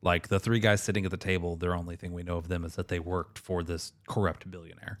 Like the three guys sitting at the table, their only thing we know of them is that they worked for this corrupt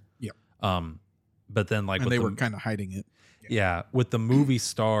billionaire. Yep. But then like And with they the, were kind of hiding it. yeah, with the movie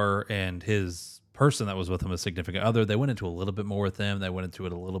star and his person that was with him, a significant other, they went into a little bit more with them. They went into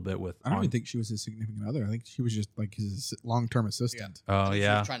it a little bit with. I don't even think she was his significant other. I think she was just like his long-term assistant. I Oh think She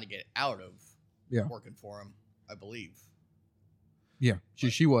yeah. was trying to get out of Yeah. working for him, I believe. Yeah,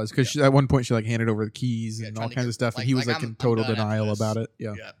 she was because at one point she like handed over the keys Yeah, and trying all to kinds get- of stuff, like- and he was like, like in I'm total done after denial this. about it.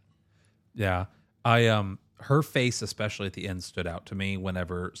 Yeah. Yeah. Yeah. Her face, especially at the end, stood out to me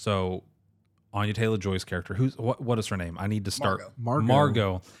whenever. So, Anya Taylor-Joy's character, what is her name? I need to start.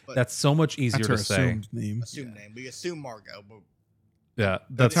 Margot. But- That's so much easier That's her to say. assumed name. Assume name. We assume Margot, but Yeah,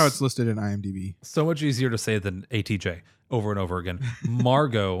 That's how it's listed in IMDb. so much easier to say than ATJ over and over again.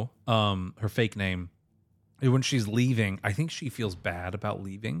 Margot, her fake name, when she's leaving, I think she feels bad about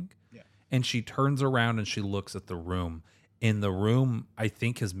leaving. Yeah. And she turns around and she looks at the room. In the room, I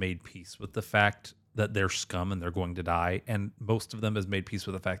think, has made peace with the fact that they're scum and they're going to die. And most of them has made peace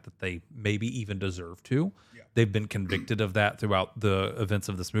with the fact that they maybe even deserve to. Yeah. They've been convicted of that throughout the events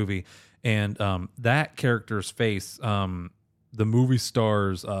of this movie. And that character's face, the movie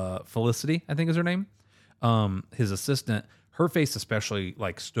star's Felicity, I think is her name, his assistant, her face especially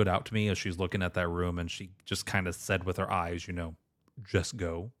like stood out to me as she's looking at that room, and she just kind of said with her eyes, just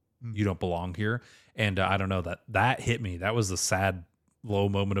go. You don't belong here. And I don't know, that hit me. That was the sad, low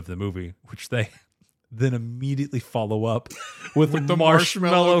moment of the movie, which they then immediately follow up with the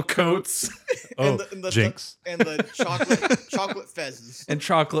marshmallow coats. Oh, and the jinx. and the chocolate fezzes. And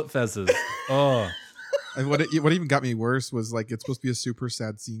chocolate fezzes. Oh, And what even got me worse was like it's supposed to be a super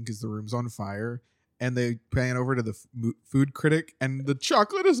sad scene because the room's on fire, and they pan over to the food critic, and the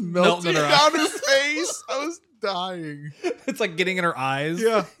chocolate is melting down his face. I was dying. It's like getting in her eyes.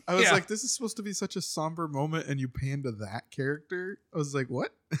 Yeah, I was Yeah. like, this is supposed to be such a somber moment, and you pan to that character. I was like,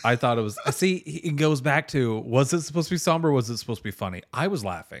 what? I thought it was. See, it goes back to, was it supposed to be somber? Or was it supposed to be funny? I was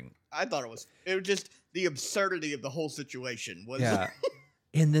laughing. I thought it was just the absurdity of the whole situation was. Yeah.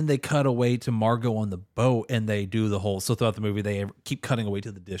 And then they cut away to Margot on the boat, and they do the whole. So throughout the movie, they keep cutting away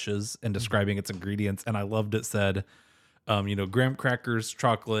to the dishes and describing its ingredients. And I loved it said, graham crackers,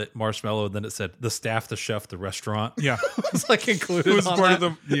 chocolate, marshmallow. And then it said the staff, the chef, the restaurant. Yeah, It's like included. it was on part that.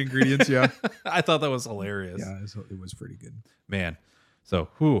 of the ingredients. Yeah, I thought that was hilarious. yeah, it was pretty good. Man. So,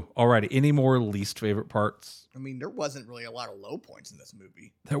 alrighty. Any more least favorite parts? I mean, there wasn't really a lot of low points in this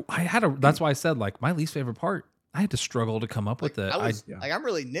movie. That's why I said like my least favorite part. I had to struggle to come up with it. I'm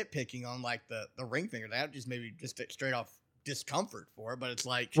really nitpicking on like the ring finger. That just maybe just straight off discomfort for it, but it's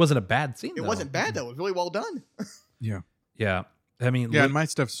like Wasn't a bad scene. it though. wasn't bad though. It was really well done. Yeah, Yeah. I mean, yeah, and my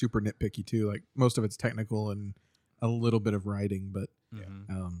stuff's super nitpicky too. Like most of it's technical and a little bit of writing, but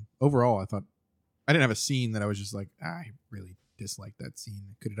mhm. overall, I thought I didn't have a scene that I was just like, I really disliked that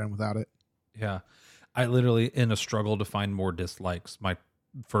scene. Could have done without it. Yeah. I literally, in a struggle to find more dislikes, my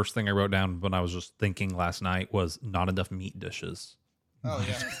first thing I wrote down when I was just thinking last night was not enough meat dishes. Oh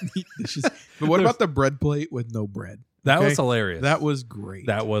yeah. Meat dishes. But what about the bread plate with no bread? That Okay? was hilarious. That was great.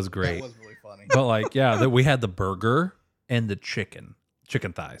 That was great. That was really funny. But like, yeah, that we had the burger and the chicken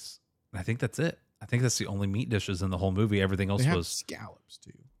thighs. And I think that's it. I think that's the only meat dishes in the whole movie. Everything else they had was scallops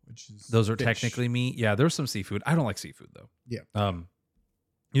too, which is those are fish. technically meat. Yeah, there's some seafood. I don't like seafood though. Yeah.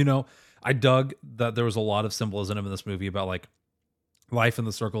 I dug that there was a lot of symbolism in this movie about like life in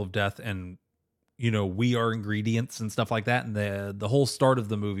the circle of death and we are ingredients and stuff like that. And the whole start of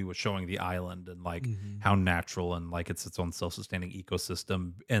the movie was showing the island and like Mhm. how natural and like it's its own self-sustaining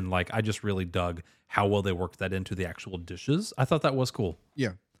ecosystem. And like I just really dug how well they worked that into the actual dishes. I thought that was cool.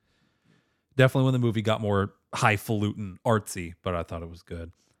 Yeah. Definitely when the movie got more highfalutin artsy, but I thought it was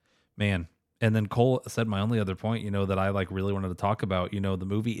good. Man. And then Cole said my only other point, that I like really wanted to talk about, the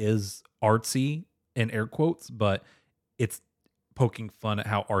movie is artsy in air quotes, but it's poking fun at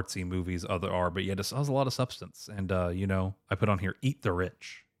how artsy movies are, but yet it has a lot of substance. And, I put on here, Eat the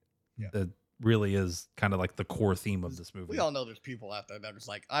Rich. Yeah. That really is kind of like the core theme of this movie. We all know there's people out there that are just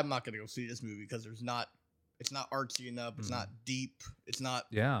like, I'm not going to go see this movie because it's not artsy enough. It's not deep. It's not.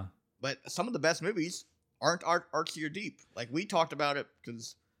 Yeah. But some of the best movies aren't artsy or deep. Like we talked about it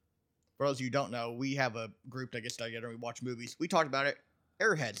because for those of you who don't know, we have a group that gets together and we watch movies. We talked about it.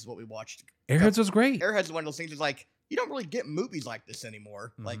 Airheads is what we watched. Airheads was great. Airheads is one of those things that's like, you don't really get movies like this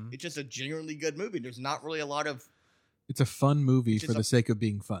anymore. Like Mhm. it's just a genuinely good movie. There's not really a lot of It's a fun movie It's for just the sake of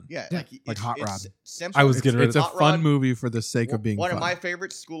being fun. like Hot Rod. Simple. I was getting ready It's to- a Hot fun Rod, movie for the sake of being one fun. of my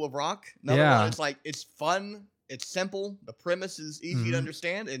favorites, School of Rock. Another Yeah. one. It's like it's fun. It's simple. The premise is easy Mhm. to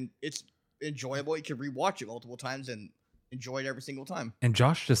understand, and it's enjoyable. You can rewatch it multiple times and enjoy it every single time. And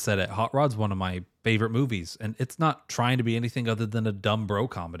Josh just said it. Hot Rod's one of my favorite movies, and it's not trying to be anything other than a dumb bro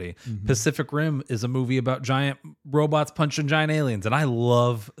comedy. Mhm. Pacific Rim is a movie about giant robots punching giant aliens, and I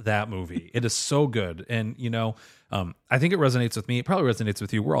love that movie. It is so good, and I think it resonates with me. It probably resonates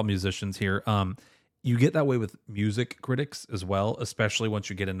with you. We're all musicians here. You get that way with music critics as well, especially once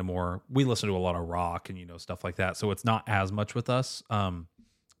you get into more. We listen to a lot of rock and stuff like that, so it's not as much with us.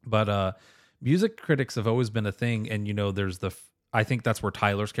 But music critics have always been a thing, and there's I think that's where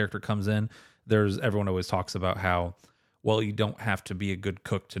Tyler's character comes in. Everyone always talks about how, well, you don't have to be a good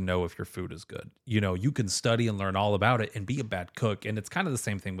cook to know if your food is good. You can study and learn all about it and be a bad cook. And it's kind of the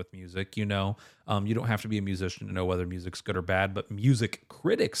same thing with music. You don't have to be a musician to know whether music's good or bad. But music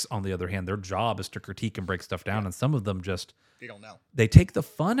critics, on the other hand, their job is to critique and break stuff down. And some of them just, They don't know. they take the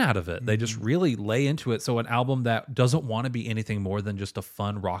fun out of it. They just really lay into it. So an album that doesn't want to be anything more than just a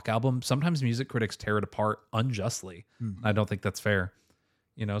fun rock album, sometimes music critics tear it apart unjustly. Mhm. I don't think that's fair.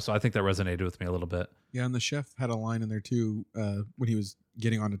 So I think that resonated with me a little bit. Yeah, and the chef had a line in there too when he was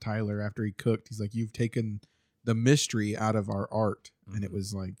getting on to Tyler after he cooked. He's like, "You've taken the mystery out of our art," and it Mhm.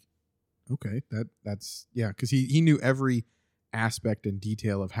 was like, okay, that's yeah, because he knew every aspect and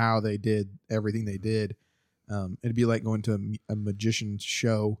detail of how they did everything they did. It'd be like going to a magician's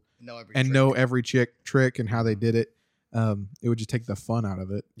show Know every and trick. know every trick and how they did it. It would just take the fun out of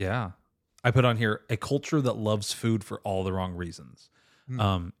it. Yeah. I put on here a culture that loves food for all the wrong reasons.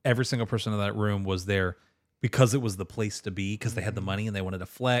 Every single person in that room was there because it was the place to be, because they had the money and they wanted to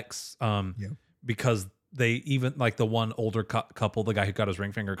flex. Because they even like the one older couple, the guy who got his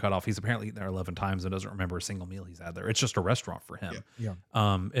ring finger cut off, he's apparently eaten there 11 times and doesn't remember a single meal he's had there. It's just a restaurant for him. Yeah.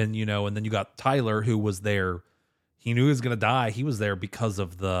 And and then you got Tyler, who was there. He knew he was going to die. He was there because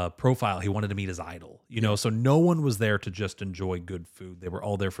of the profile. He wanted to meet his idol, so no one was there to just enjoy good food. They were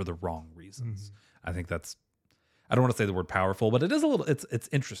all there for the wrong reasons. I think that's, I don't want to say the word powerful, but it is a little, it's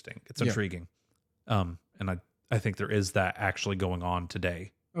interesting. It's intriguing. And I think there is that actually going on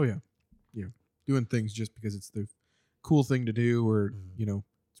today. Oh yeah. Yeah. Doing things just because it's the cool thing to do, or,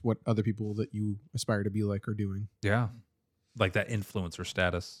 it's what other people that you aspire to be like are doing. Yeah. Like that influencer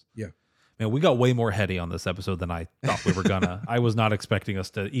status. Yeah. Man, we got way more heady on this episode than I thought we were gonna. I was not expecting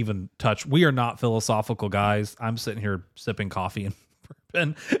us to even touch. We are not philosophical guys. I'm sitting here sipping coffee and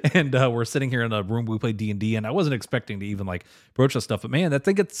bourbon, and we're sitting here in a room we play D&D, and I wasn't expecting to even like broach this stuff. But man, I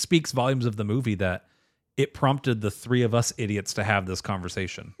think it speaks volumes of the movie that it prompted the three of us idiots to have this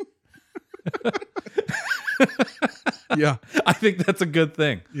conversation. Yeah. I think that's a good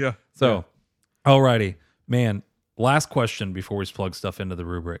thing. Yeah. So, alrighty, man. Last question before we plug stuff into the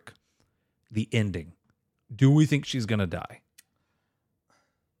rubric. The ending. Do we think she's going to die?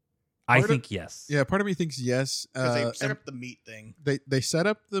 I think yes. Yeah, part of me thinks yes. Because they set up the meat thing. They set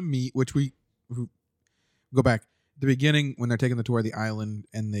up the meat, which we go back. The beginning, when they're taking the tour of the island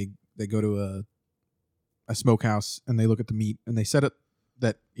and they go to a smokehouse and they look at the meat and they set up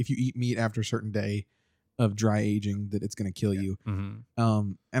that if you eat meat after a certain day of dry aging, that it's going to kill you.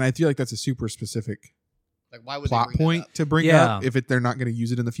 Mm-hmm. And I feel like that's a super specific Like, why would plot they bring point that up? to bring Yeah. up if they're not going to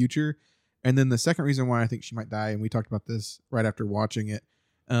use it in the future. And then the second reason why I think she might die, and we talked about this right after watching it,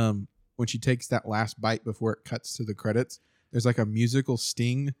 when she takes that last bite before it cuts to the credits, there's like a musical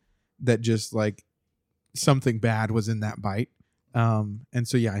sting that just like something bad was in that bite. And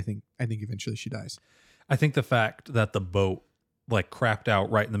so yeah, I think eventually she dies. I think the fact that the boat like crapped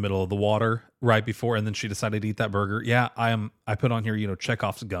out right in the middle of the water right before, and then she decided to eat that burger. Yeah, I put on here,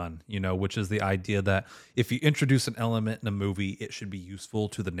 Chekhov's gun, which is the idea that if you introduce an element in a movie, it should be useful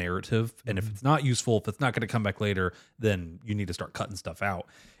to the narrative. And if it's not useful, if it's not going to come back later, then you need to start cutting stuff out.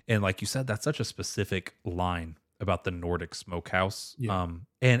 And like you said, that's such a specific line about the Nordic smokehouse. Yeah.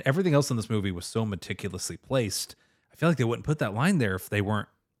 And everything else in this movie was so meticulously placed. I feel like they wouldn't put that line there if they weren't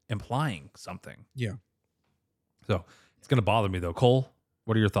implying something. Yeah. So it's going to bother me though. Cole,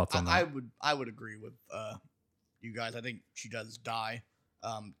 what are your thoughts on that? I would agree with you guys. I think she does die.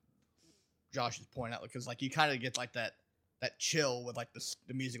 Josh's point out, because like you kind of get like that chill with like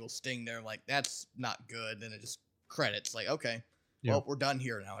the musical sting there. Like that's not good. Then it just credits. Like okay, well we're done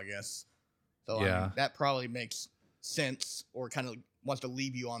here now, I guess. So I mean, that probably makes sense, or kind of wants to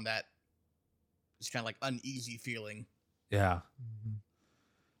leave you on that just kind of like uneasy feeling. Yeah.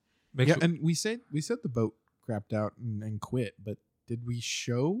 And we said the boat crapped out and quit, but did we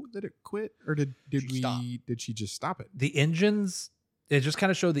show that it quit, or did she just stop it? The engines, it just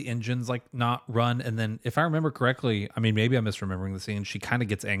kind of showed the engines like not run, and then if I remember correctly, I mean maybe I'm misremembering the scene, she kind of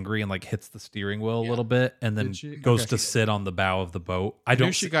gets angry and like hits the steering wheel a little bit, and then goes to sit on the bow of the boat. I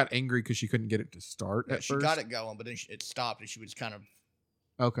don't. She got angry because she couldn't get it to start. Yeah, at she first. got it going, but then it stopped, and she was kind of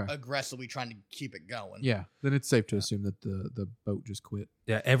aggressively trying to keep it going. Yeah, then it's safe to assume that the boat just quit.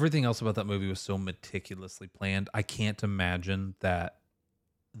 Yeah, everything else about that movie was so meticulously planned. I can't imagine that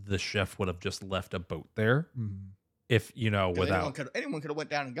the chef would have just left a boat there. If without anyone could have went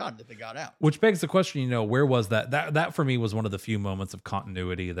down and got it if they got out. Which begs the question, where was that? That for me was one of the few moments of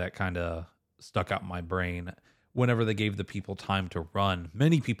continuity that kind of stuck out in my brain. Whenever they gave the people time to run,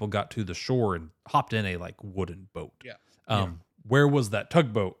 many people got to the shore and hopped in a like wooden boat. Yeah. Where was that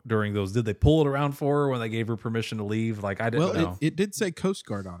tugboat during those? Did they pull it around for her when they gave her permission to leave? Like I didn't know. It did say Coast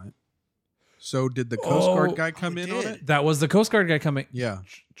Guard on it. So did the Coast Guard guy come in on it? That was the Coast Guard guy coming. Yeah.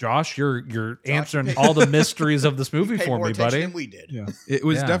 Josh, you're answering all the mysteries of this movie for me, buddy. Than we did. Yeah. It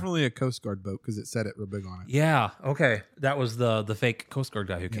was definitely a Coast Guard boat because it said it real big on it. Yeah. Okay. That was the fake Coast Guard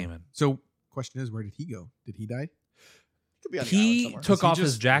guy who came in. So question is, where did he go? Did he die? Could be on the He island somewhere. took off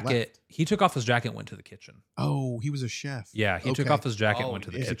his just jacket. left? He took off his jacket and went to the kitchen. Oh, he was a chef. Yeah, he took Okay. off his jacket and Oh, went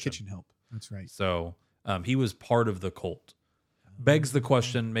to the He was a kitchen. kitchen help. That's right. So he was part of the cult. Begs the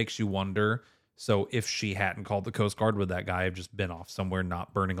question, makes you wonder. So if she hadn't called the Coast Guard, would that guy have just been off somewhere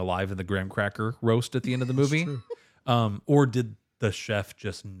not burning alive in the graham cracker roast at the end of the movie? Or did the chef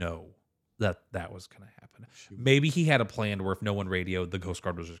just know that was going to happen? Maybe he had a plan where if no one radioed, the Coast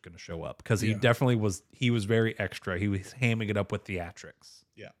Guard was just going to show up, because he definitely was. He was very extra. He was hamming it up with theatrics.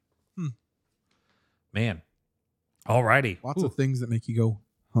 Yeah. Man. Alrighty. Lots of things that make you go,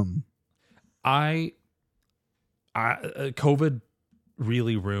 I COVID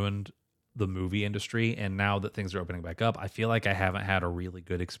really ruined the movie industry. And now that things are opening back up, I feel like I haven't had a really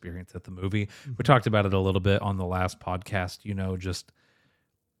good experience at the movie. We talked about it a little bit on the last podcast, just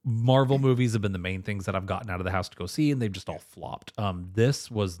Marvel movies have been the main things that I've gotten out of the house to go see, and they've just all flopped.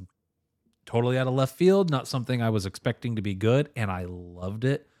 This was totally out of left field, not something I was expecting to be good, and I loved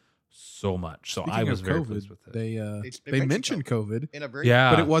it so much. So Speaking I was of very COVID, pleased with it. They mentioned COVID, in a very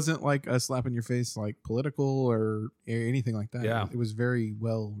Yeah. but it wasn't like a slap in your face, like political or anything like that. Yeah. It was very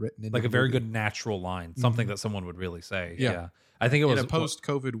well written. Into Like the a very movie. good natural line, something that someone would really say. Yeah. Yeah. I think it was in a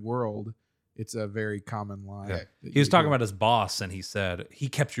post-COVID world. It's a very common line. Yeah. that He was you talking hear. about his boss, and he said he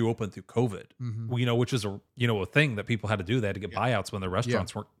kept you open through COVID. Mhm. Well, which is a thing that people had to do. They had to get buyouts when their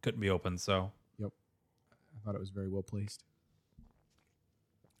restaurants couldn't be open. So I thought it was very well placed.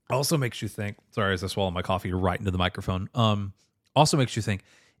 also makes you think. Sorry, as I swallow my coffee right into the microphone. Also makes you think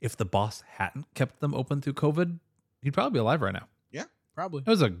if the boss hadn't kept them open through COVID, he'd probably be alive right now. Probably. It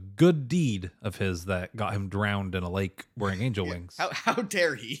was a good deed of his that got him drowned in a lake wearing angel wings. How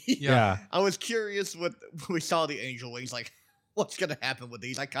dare he? Yeah. I was curious when we saw the angel wings, like, what's gonna happen with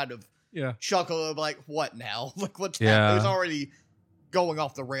these? I kind of Yeah. chuckled, like, what now? Like, what's Yeah. happening? It was already going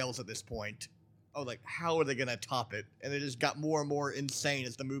off the rails at this point. Oh, like, how are they gonna top it? And it just got more and more insane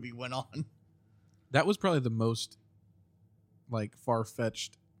as the movie went on. That was probably the most like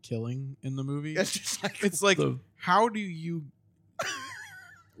far-fetched killing in the movie. It's just like, It's like, The- how do you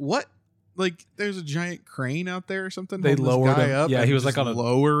what? Like, there's a giant crane out there or something. They holding this lowered guy him. up. Yeah, and he was just like on a-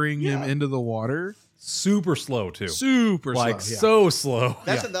 lowering him Yeah. into the water. Super slow too. Super Like slow. Yeah. so slow.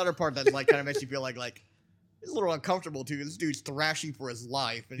 that's another part that like kind of makes you feel like it's a little uncomfortable too. This dude's thrashing for his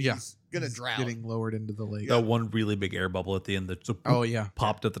life, and Yeah. he's gonna He's drown. getting lowered into the lake. That one really big air bubble at the end that just Oh yeah,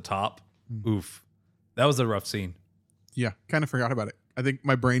 popped at the top. Mm. Oof. That was a rough scene. yeah. Kind of forgot about it. I think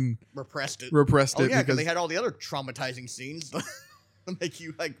my brain Repressed it. repressed Oh it yeah, because because they had all the other traumatizing scenes that make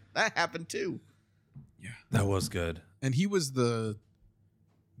you like that happened too. That was good. and he was the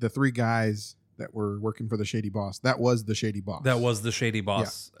three guys that were working for the shady boss. That was the shady boss. That was the shady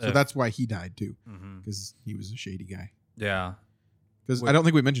boss. So that's why he died too, Mhm. because he was a shady guy. Yeah. Because Wait. I don't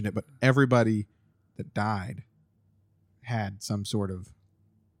think we mentioned it, but everybody that died had some sort of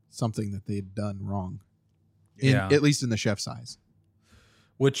something that they had done wrong. Yeah. At least in the chef's eyes.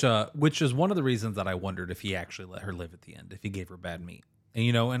 Which is one of the reasons that I wondered if he actually let her live at the end, if he gave her bad meat.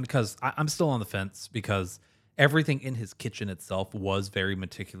 And and because I'm still on the fence because everything in his kitchen itself was very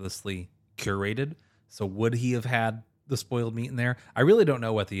meticulously curated. So would he have had the spoiled meat in there? I really don't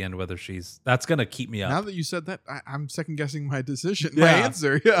know at the end whether that's gonna keep me up. Now that you said that, I'm second guessing my decision, Yeah. my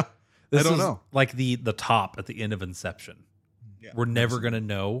answer. Yeah. This I don't is know. like the top at the end of Inception. Yeah. We're never gonna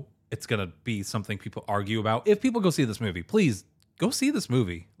know. It's gonna be something people argue about. If people go see this movie, please go see this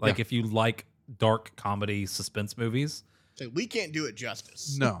movie. Like Yeah. if you like dark comedy suspense movies. So we can't do it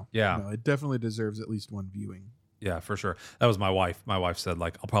justice. No. Yeah. No, it definitely deserves at least one viewing. Yeah, for sure. That was my wife. My wife said,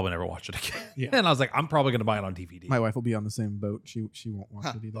 like, I'll probably never watch it again. Yeah. And I was like, I'm probably going to buy it on DVD. My wife will be on the same boat. She won't watch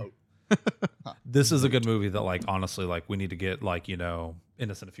Huh, it either. vote. This is a good movie that, like, honestly, like, we need to get, like,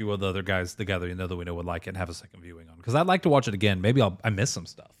 Innocent, a few of the other guys together, that we know would like it and have a second viewing on. Because I'd like to watch it again. Maybe I miss some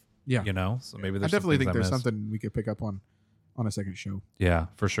stuff. Yeah. So maybe I there's some definitely things think there's missed. something we could pick up on a second show. Yeah,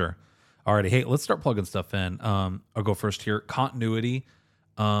 for sure. Alrighty. Hey, let's start plugging stuff in. I'll go first here. Continuity.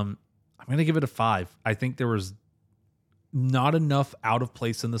 I'm going to give it a 5. I think there was not enough out of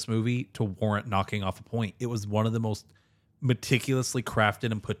place in this movie to warrant knocking off a point. It was one of the most meticulously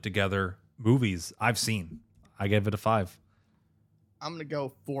crafted and put together movies I've seen. I gave it a 5. I'm gonna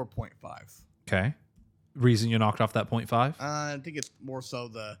go 4.5. Okay. Reason you knocked off that 0.5? I think it's more so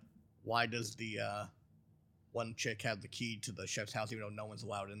why does the one chick have the key to the chef's house even though no one's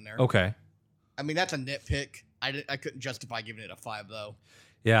allowed in there? Okay. I mean that's a nitpick. I couldn't justify giving it a 5 though.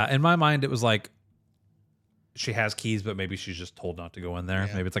 Yeah. In my mind, it was like she has keys, but maybe she's just told not to go in there.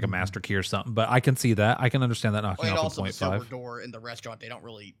 Yeah. Maybe it's like a master key or something. But I can see that. I can understand that knocking And off also a the silver 0.5. door in the restaurant, they don't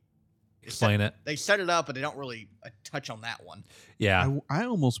really Explain it. They set it up, but they don't really touch on that one. Yeah. I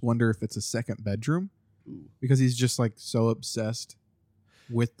almost wonder if it's a second bedroom Ooh. because he's just like so obsessed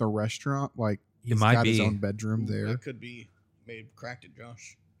with the restaurant. Like he's might got his be. own bedroom there. That could be maybe cracked it,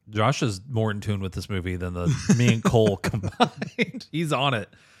 Josh. Josh is more in tune with this movie than me and Cole combined. He's on it.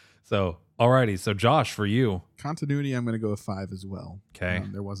 So, alrighty. So, Josh, for you. Continuity, I'm going to go with 5 as well. Okay.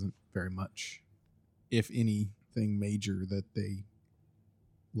 There wasn't very much, if anything major, that they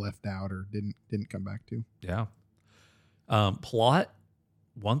left out or didn't come back to. Yeah. Plot,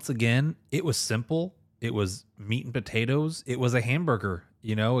 once again, it was simple. It was meat and potatoes. It was a hamburger.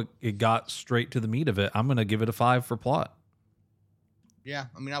 It got straight to the meat of it. I'm going to give it a 5 for plot. Yeah,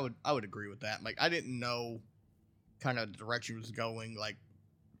 I mean, I would agree with that. Like, I didn't know kind of the direction it was going. Like,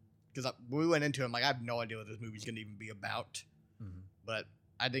 because we went into it, I'm like, I have no idea what this movie's going to even be about. But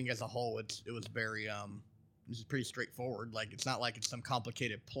I think as a whole, it was very this is pretty straightforward. Like, it's not like it's some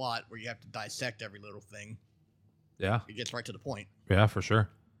complicated plot where you have to dissect every little thing. Yeah. It gets right to the point. Yeah, for sure.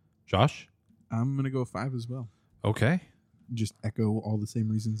 Josh? I'm gonna go 5 as well. Okay. Just echo all the same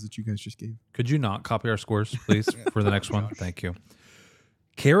reasons that you guys just gave. Could you not copy our scores, please, for the next one? Josh. Thank you.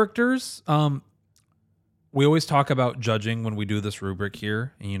 Characters. We always talk about judging when we do this rubric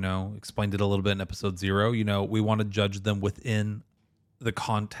here, and explained it a little bit in episode 0. We want to judge them within the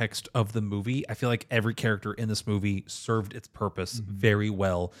context of the movie. I feel like every character in this movie served its purpose very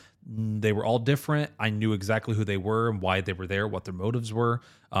well. They were all different. I knew exactly who they were and why they were there, what their motives were.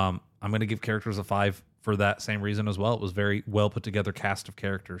 I'm going to give characters a 5 for that same reason as well. It was very well put together cast of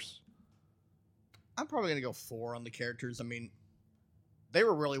characters. I'm probably going to go 4 on the characters. I mean, they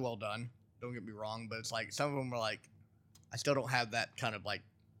were really well done. Don't get me wrong, but it's like some of them were like, I still don't have that kind of like,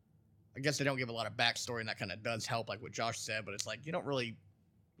 I guess they don't give a lot of backstory, and that kind of does help, like what Josh said, but it's like, you don't really,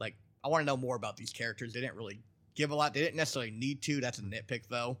 like, I want to know more about these characters. They didn't really give a lot. They didn't necessarily need to. That's a nitpick,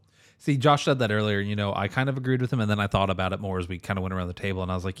 though. See, Josh said that earlier. I kind of agreed with him, and then I thought about it more as we kind of went around the table,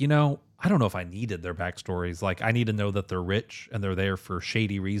 and I was like, I don't know if I needed their backstories. Like, I need to know that they're rich and they're there for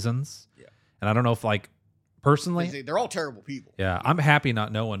shady reasons. Yeah. And I don't know if, like, personally, They're all terrible people. yeah, I'm happy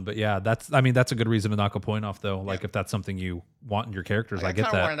not knowing, but yeah, that's a good reason to knock a point off, though. Like, if that's something you want in your characters, Like, I get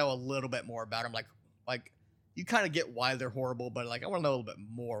kind of want that. to know a little bit more about them. Like you kind of get why they're horrible, but like I want to know a little bit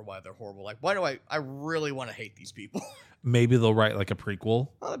more why they're horrible. Like, why do I really want to hate these people? Maybe they'll write like a prequel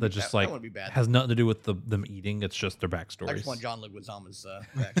Well, that just that like wouldn't be bad. has nothing to do with them eating. It's just their I backstories. just want John Leguizamo's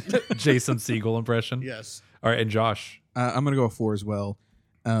Jason Segel impression. Yes. All right, and Josh. I'm gonna go a 4 as well.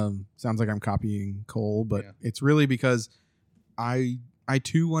 Sounds like I'm copying Cole, but Yeah. it's really because I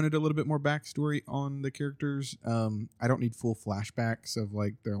too wanted a little bit more backstory on the characters. I don't need full flashbacks of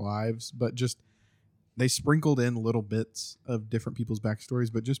like their lives, but just they sprinkled in little bits of different people's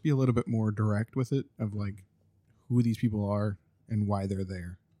backstories, but just be a little bit more direct with it of like who these people are and why they're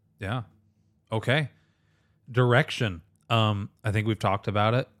there. Yeah. Okay. Direction. I think we've talked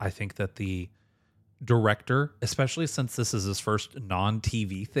about it. I think that the director, especially since this is his first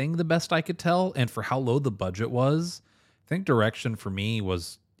non-TV thing, the best I could tell, and for how low the budget was, I think direction for me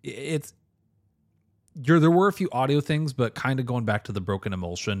was there were a few audio things, but kind of going back to the broken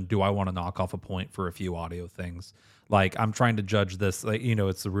emulsion, do I want to knock off a point for a few audio things? Like, I'm trying to judge this, like,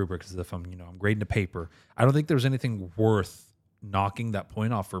 it's the rubric as if I'm grading a paper. I don't think there's anything worth knocking that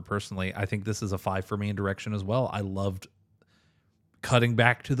point off for personally. I think this is a 5 for me in direction as well. I loved cutting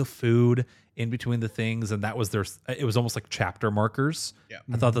back to the food in between the things, and that was it was almost like chapter markers. Yeah.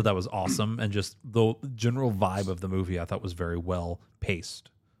 I thought that was awesome, and just the general vibe of the movie I thought was very well paced.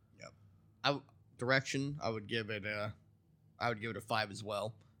 Direction, I would give it a 5 as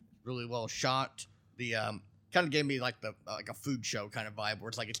well. Really well shot. The kind of gave me like a food show kind of vibe, where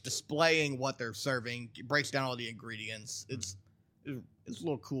it's like it's displaying what they're serving. It breaks down all the ingredients. It's a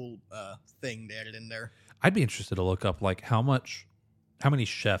little cool thing they added in there. I'd be interested to look up like how many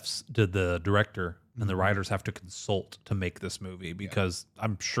chefs did the director and the writers have to consult to make this movie, because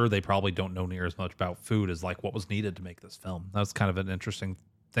I'm sure they probably don't know near as much about food as like what was needed to make this film. That's kind of an interesting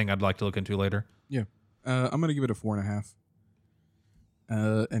thing I'd like to look into later. Yeah. I'm going to give it a 4.5.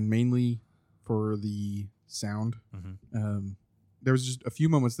 And mainly for the sound. There was just a few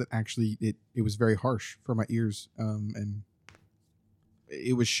moments that actually it was very harsh for my ears. And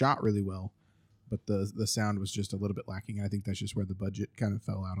it was shot really well, but the sound was just a little bit lacking. And I think that's just where the budget kind of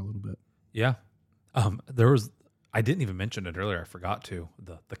fell out a little bit. Yeah. I didn't even mention it earlier. I forgot to.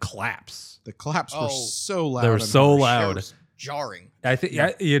 The claps. The claps were Oh. so loud. They were and so harsh. loud. It was jarring. I think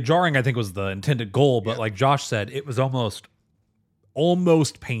jarring I think was the intended goal, but Yeah. like Josh said, it was almost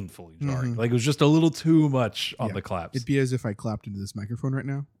painfully jarring. Mhm. Like it was just a little too much on Yeah. the claps. It'd be as if I clapped into this microphone right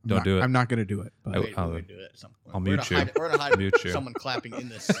now. Don't do it. I'm not going to do it. But Wait, I'll- we'll do it at some point. I'll We're mute gonna you. hide- We're gonna hide Mute you. someone clapping in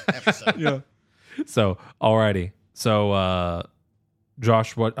this episode. yeah. So, alrighty. So,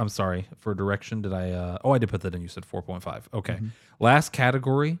 Josh, I'm sorry for direction. Did I? I did put that in. You said 4.5. Okay. Mhm. Last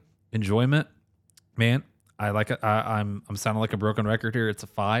category, enjoyment. Man, I like it. I'm sounding like a broken record here. It's a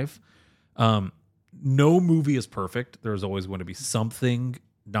 5. No movie is perfect. There's always going to be something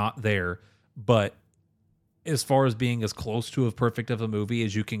not there. But as far as being as close to as perfect of a movie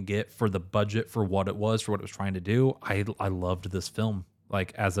as you can get for the budget, for what it was trying to do, I loved this film.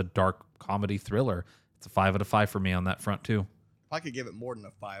 Like, as a dark comedy thriller, it's a 5 out of 5 for me on that front too. If I could give it more than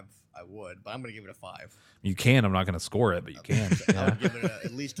a 5, I would, but I'm going to give it a 5. You can. I'm not going to score it, but you can. I Yeah. would give it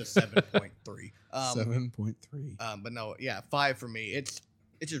at least a 7.3. 7.3. But no, yeah, 5 for me. It's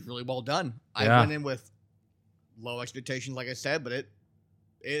just really well done. Yeah. I went in with low expectations, like I said, but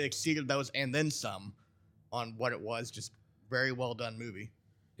it exceeded those and then some on what it was. Just very well done movie.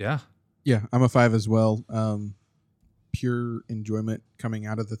 Yeah. Yeah, I'm a 5 as well. Pure enjoyment coming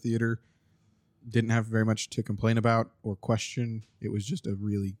out of the theater. Didn't have very much to complain about or question. It was just a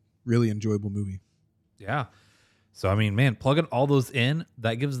really, really enjoyable movie. Yeah. So, I mean, man, plugging all those in,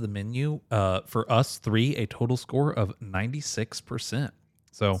 that gives the menu for us 3 a total score of 96%.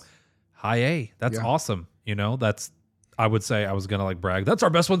 So, high A. That's Yeah. awesome. You know, I would say I was going to like brag. That's our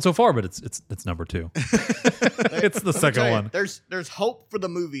best one so far, but it's number 2. It's the Let me second tell you, one. There's hope for the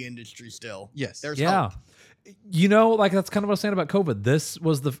movie industry still. Yes. There's Yeah. hope. You know, like that's kind of what I was saying about COVID. This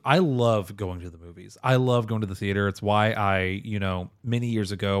was I love going to the movies. I love going to the theater. It's why many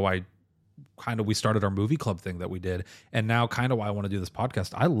years ago, we started our movie club thing that we did. And now kind of why I want to do this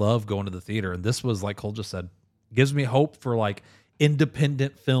podcast. I love going to the theater. And this was, like Cole just said, gives me hope for like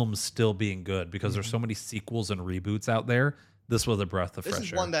independent films still being good because there's so many sequels and reboots out there. This was a breath of This fresh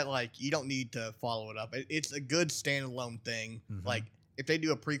is air. one that like you don't need to follow it up. It's a good standalone thing. Mhm. Like if they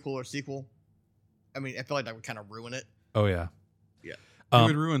do a prequel or sequel, I mean, I feel like that would kind of ruin it. Oh, yeah. Yeah. It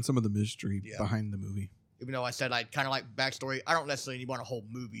would ruin some of the mystery Yeah. behind the movie. Even though I said I kind of like backstory, I don't necessarily want a whole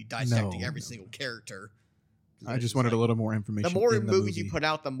movie dissecting No, every no. single character. I just wanted a little more information. The more in the movies movie. you put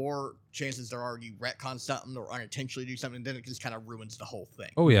out, the more chances there are you retcon something or unintentionally do something. Then it just kind of ruins the whole thing.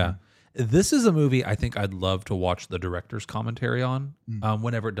 Oh, yeah. This is a movie I think I'd love to watch the director's commentary on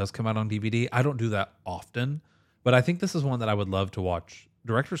whenever it does come out on DVD. I don't do that often, but I think this is one that I would love to watch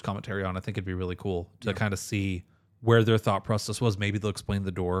director's commentary on. I think it'd be really cool to kind of see where their thought process was. Maybe they'll explain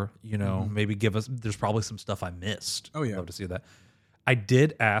the door, maybe give us, there's probably some stuff I missed. Oh, yeah. I'd love to see that. I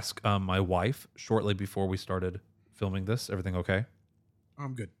did ask my wife shortly before we started filming this. Everything okay?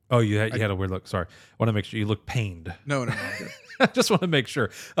 I'm good. Oh, you had a weird look. Sorry. I want to make sure you look pained. No, I'm good. I just want to make sure.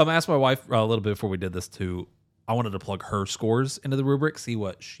 I asked my wife a little bit before we did this I wanted to plug her scores into the rubric, see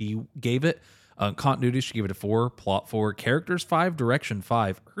what she gave it. Continuity, she gave it a 4. Plot 4. Characters 5. Direction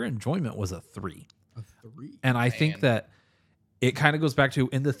 5. Her enjoyment was a 3. A 3. And I think that it kind of goes back to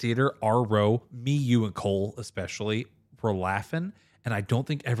in the theater, our row, me, you, and Cole especially, were laughing. And I don't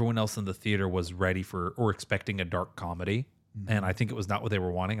think everyone else in the theater was ready for or expecting a dark comedy. And I think it was not what they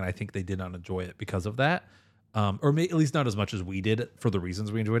were wanting. And I think they did not enjoy it because of that. At least not as much as we did for the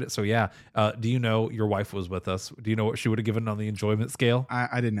reasons we enjoyed it. So, yeah. Do you know your wife was with us? Do you know what she would have given on the enjoyment scale?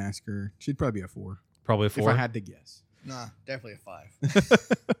 I didn't ask her. She'd probably be a 4. Probably a 4. If I had to guess. Nah, definitely a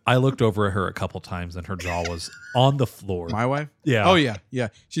 5. I looked over at her a couple times and her jaw was on the floor. My wife? Yeah. Oh, yeah. Yeah.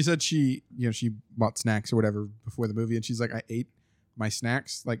 She said she bought snacks or whatever before the movie. And she's like, I ate my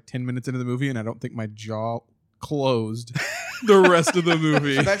snacks like 10 minutes into the movie. And I don't think my jaw closed the rest of the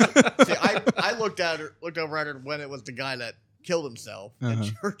movie. See, I looked over at her when it was the guy that killed himself,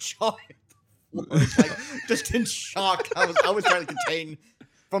 and her jaw hit the floor, like just in shock. I was trying to contain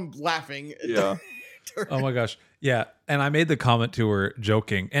from laughing. Yeah. Oh my gosh. Yeah. And I made the comment to her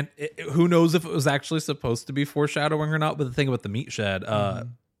joking. And who knows if it was actually supposed to be foreshadowing or not. But the thing about the meat shed,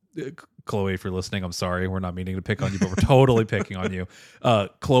 Chloe, if you're listening, I'm sorry. We're not meaning to pick on you, but we're totally picking on you.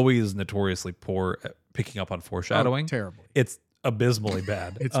 Chloe is notoriously poor at picking up on foreshadowing. Oh, terribly. It's abysmally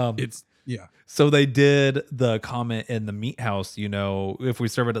bad. It's yeah. So they did the comment in the meat house, if we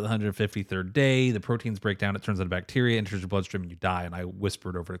serve it at the 153rd day, the proteins break down, it turns into bacteria, enters your bloodstream, and you die. And I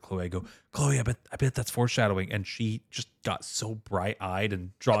whispered over to Chloe, I go, Chloe, I bet that's foreshadowing. And she just got so bright-eyed and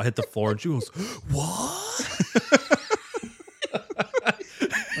jaw hit the floor, and she goes, what?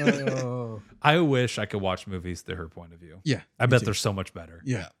 I wish I could watch movies through her point of view. Yeah. I bet they're so much better.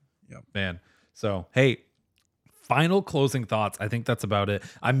 Yeah. Man. So, hey, final closing thoughts. I think that's about it.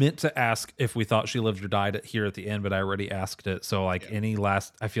 I meant to ask if we thought she lived or died here at the end, but I already asked it. So, any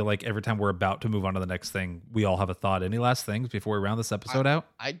last, I feel like every time we're about to move on to the next thing, we all have a thought. Any last things before we round this episode out?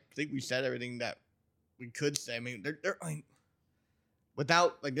 I think we said everything that we could say. I mean,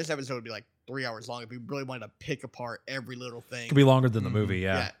 without this episode would be like 3 hours long if we really wanted to pick apart every little thing. It could be longer than the movie.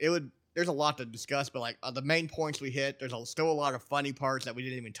 Yeah. It would. There's a lot to discuss, but the main points we hit, there's still a lot of funny parts that we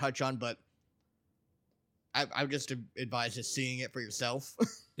didn't even touch on, but I would just advise just seeing it for yourself.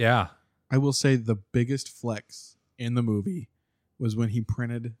 Yeah. I will say the biggest flex in the movie was when he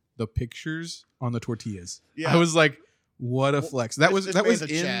printed the pictures on the tortillas. Yeah. I was like, what a flex. That was this in man's a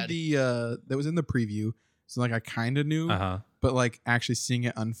the Chad. that was in the preview. So I kind of knew, but actually seeing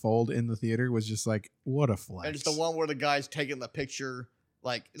it unfold in the theater was just like, what a flex. And it's the one where the guy's taking the picture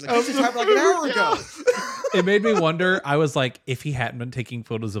this just happened an hour ago. It made me wonder. I was like, if he hadn't been taking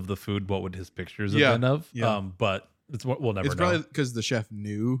photos of the food, what would his pictures have been of? Yeah. But we'll never know. It's probably because the chef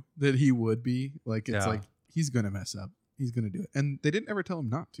knew that he would be. It's Yeah. like, he's going to mess up. he's gonna do it, and they didn't ever tell him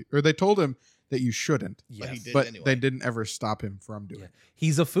not to, or they told him that you shouldn't. But he Yes. did But anyway. they didn't ever stop him from doing Yeah. it.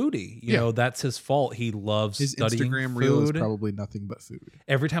 He's a foodie. You Yeah. know, that's his fault. He loves His studying Instagram reel is food. probably nothing but food.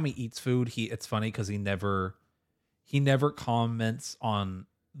 Every time he eats food, it's funny because he never comments on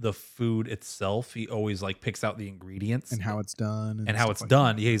the food itself. He always like picks out the ingredients And how it's done. and how stuff it's like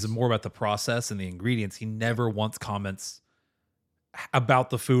done. that. Yeah, he's more about the process and the ingredients. He never once comments about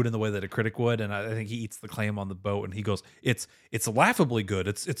the food in the way that a critic would. And I think he eats the clam on the boat and he goes, it's laughably good.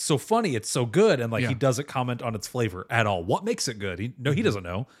 It's so funny. It's so good. And like, Yeah. he doesn't comment on its flavor at all. What makes it good? He doesn't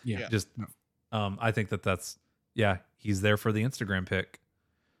know. Yeah. Yeah. Just, No. I think that's, yeah, he's there for the Instagram pic.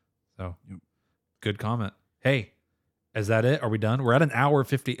 So Yep. good comment. Hey, is that it? Are we done? We're at an hour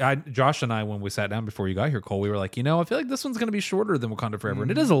 50. Josh and I, when we sat down before you got here, Cole, we were like, I feel like this one's going to be shorter than Wakanda Forever.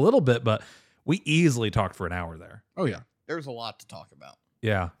 And it is a little bit, but we easily talked for an hour there. Oh yeah. There's a lot to talk about.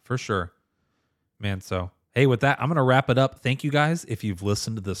 Yeah, for sure. Man, so hey, with that, I'm going to wrap it up. Thank you guys. If you've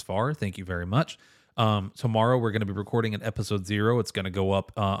listened to this far, thank you very much. Tomorrow we're going to be recording an episode 0. It's going to go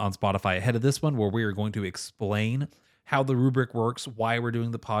up on Spotify ahead of this one, where we are going to explain how the rubric works, why we're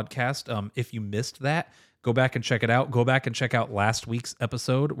doing the podcast. If you missed that, go back and check it out. Go back and check out last week's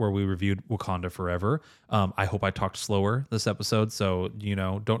episode where we reviewed Wakanda Forever. I hope I talked slower this episode, so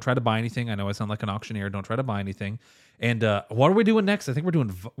don't try to buy anything. I know I sound like an auctioneer. Don't try to buy anything. And what are we doing next? I think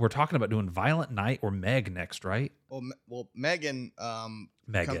we're talking about doing Violent Night or Meg next, right? Well, Megan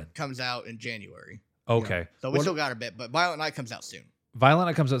Megan. comes out in January. Okay. So we still got a bit, but Violent Night comes out soon. Violent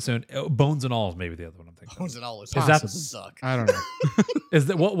Night comes out soon. Bones and All is maybe the other one I'm thinking. Bones and All is that- possible. Suck. I don't know. Is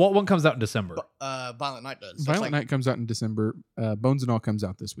that what one comes out in December? Violent Night does. So it's Violent like- Night comes out in December. Bones and All comes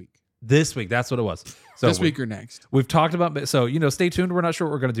out this week. This week, that's what it was. So This week or next. we've talked about. So stay tuned. We're not sure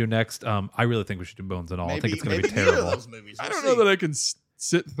what we're going to do next. I really think we should do Bones and All. I think it's going to be neither of terrible. those movies. I We'll don't know see. that I can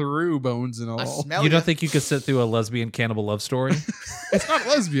sit through Bones and I All. smell You don't ya. think you could sit through a lesbian cannibal love story? It's not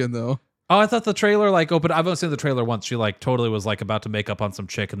lesbian though. Oh, I thought the trailer opened. I've only seen the trailer once. She totally was about to make up on some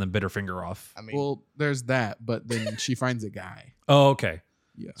chick and then bit her finger off. I mean, Well, there's that, but then she finds a guy. Oh, okay.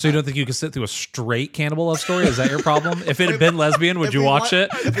 Yeah. So you don't think you could sit through a straight cannibal love story? Is that your problem? If it had been lesbian, would if you we watch it?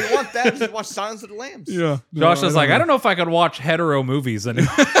 If we want that, just watch Silence of the Lambs. Yeah. Josh is like, I don't know if I could watch hetero movies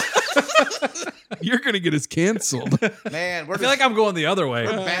anymore. You're gonna get us canceled. Man, we're I feel like I'm going the other way.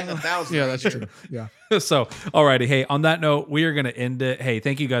 we're batting 1,000. Yeah, right that's here. true. Yeah. So, alrighty. Hey, on that note, we are going to end it. Hey,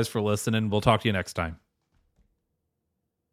 thank you guys for listening. We'll talk to you next time.